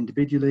subs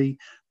individually.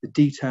 The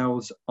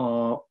details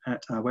are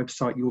at our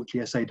website,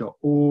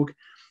 yorkgsa.org.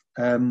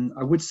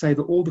 I would say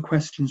that all the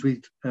questions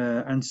we've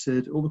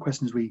answered, all the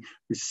questions we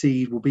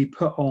received will be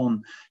put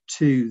on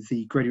to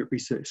the Graduate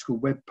Research School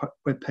web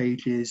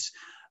pages.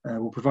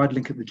 We'll provide a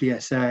link at the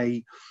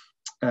GSA.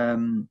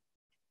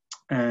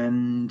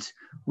 And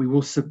we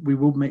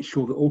will make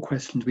sure that all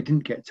questions we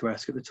didn't get to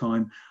ask at the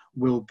time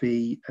will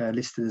be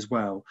listed as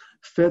well.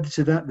 Further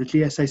to that, the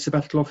GSA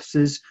Sabbatical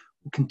Officers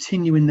will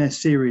continue in their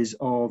series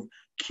of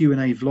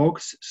Q&A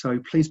vlogs, so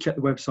please check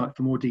the website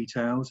for more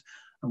details,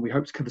 and we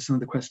hope to cover some of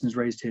the questions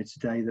raised here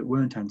today that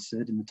weren't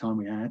answered in the time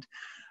we had.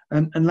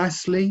 And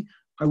lastly,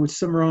 I would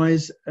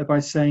summarise by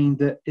saying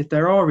that if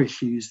there are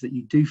issues that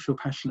you do feel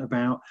passionate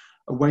about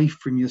away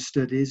from your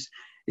studies,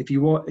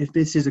 if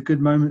this is a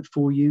good moment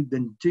for you,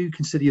 then do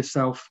consider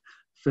yourself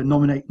for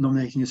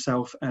nominating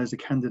yourself as a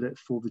candidate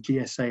for the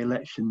GSA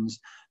elections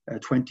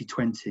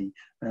 2020.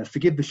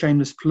 Forgive the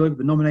shameless plug,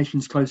 the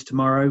nominations close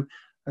tomorrow.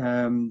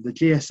 The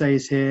GSA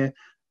is here,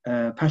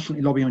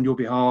 passionately lobbying on your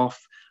behalf,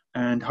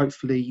 and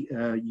hopefully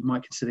you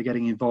might consider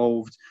getting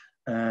involved.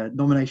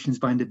 Nominations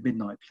by end of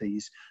midnight,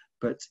 please.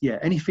 But yeah,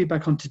 any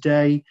feedback on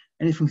today,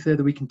 anything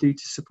further we can do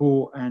to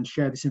support and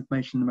share this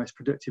information in the most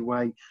productive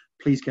way,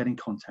 please get in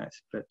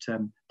contact. But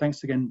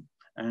thanks again,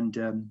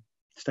 and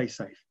stay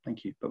safe.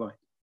 Thank you.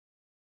 Bye-bye.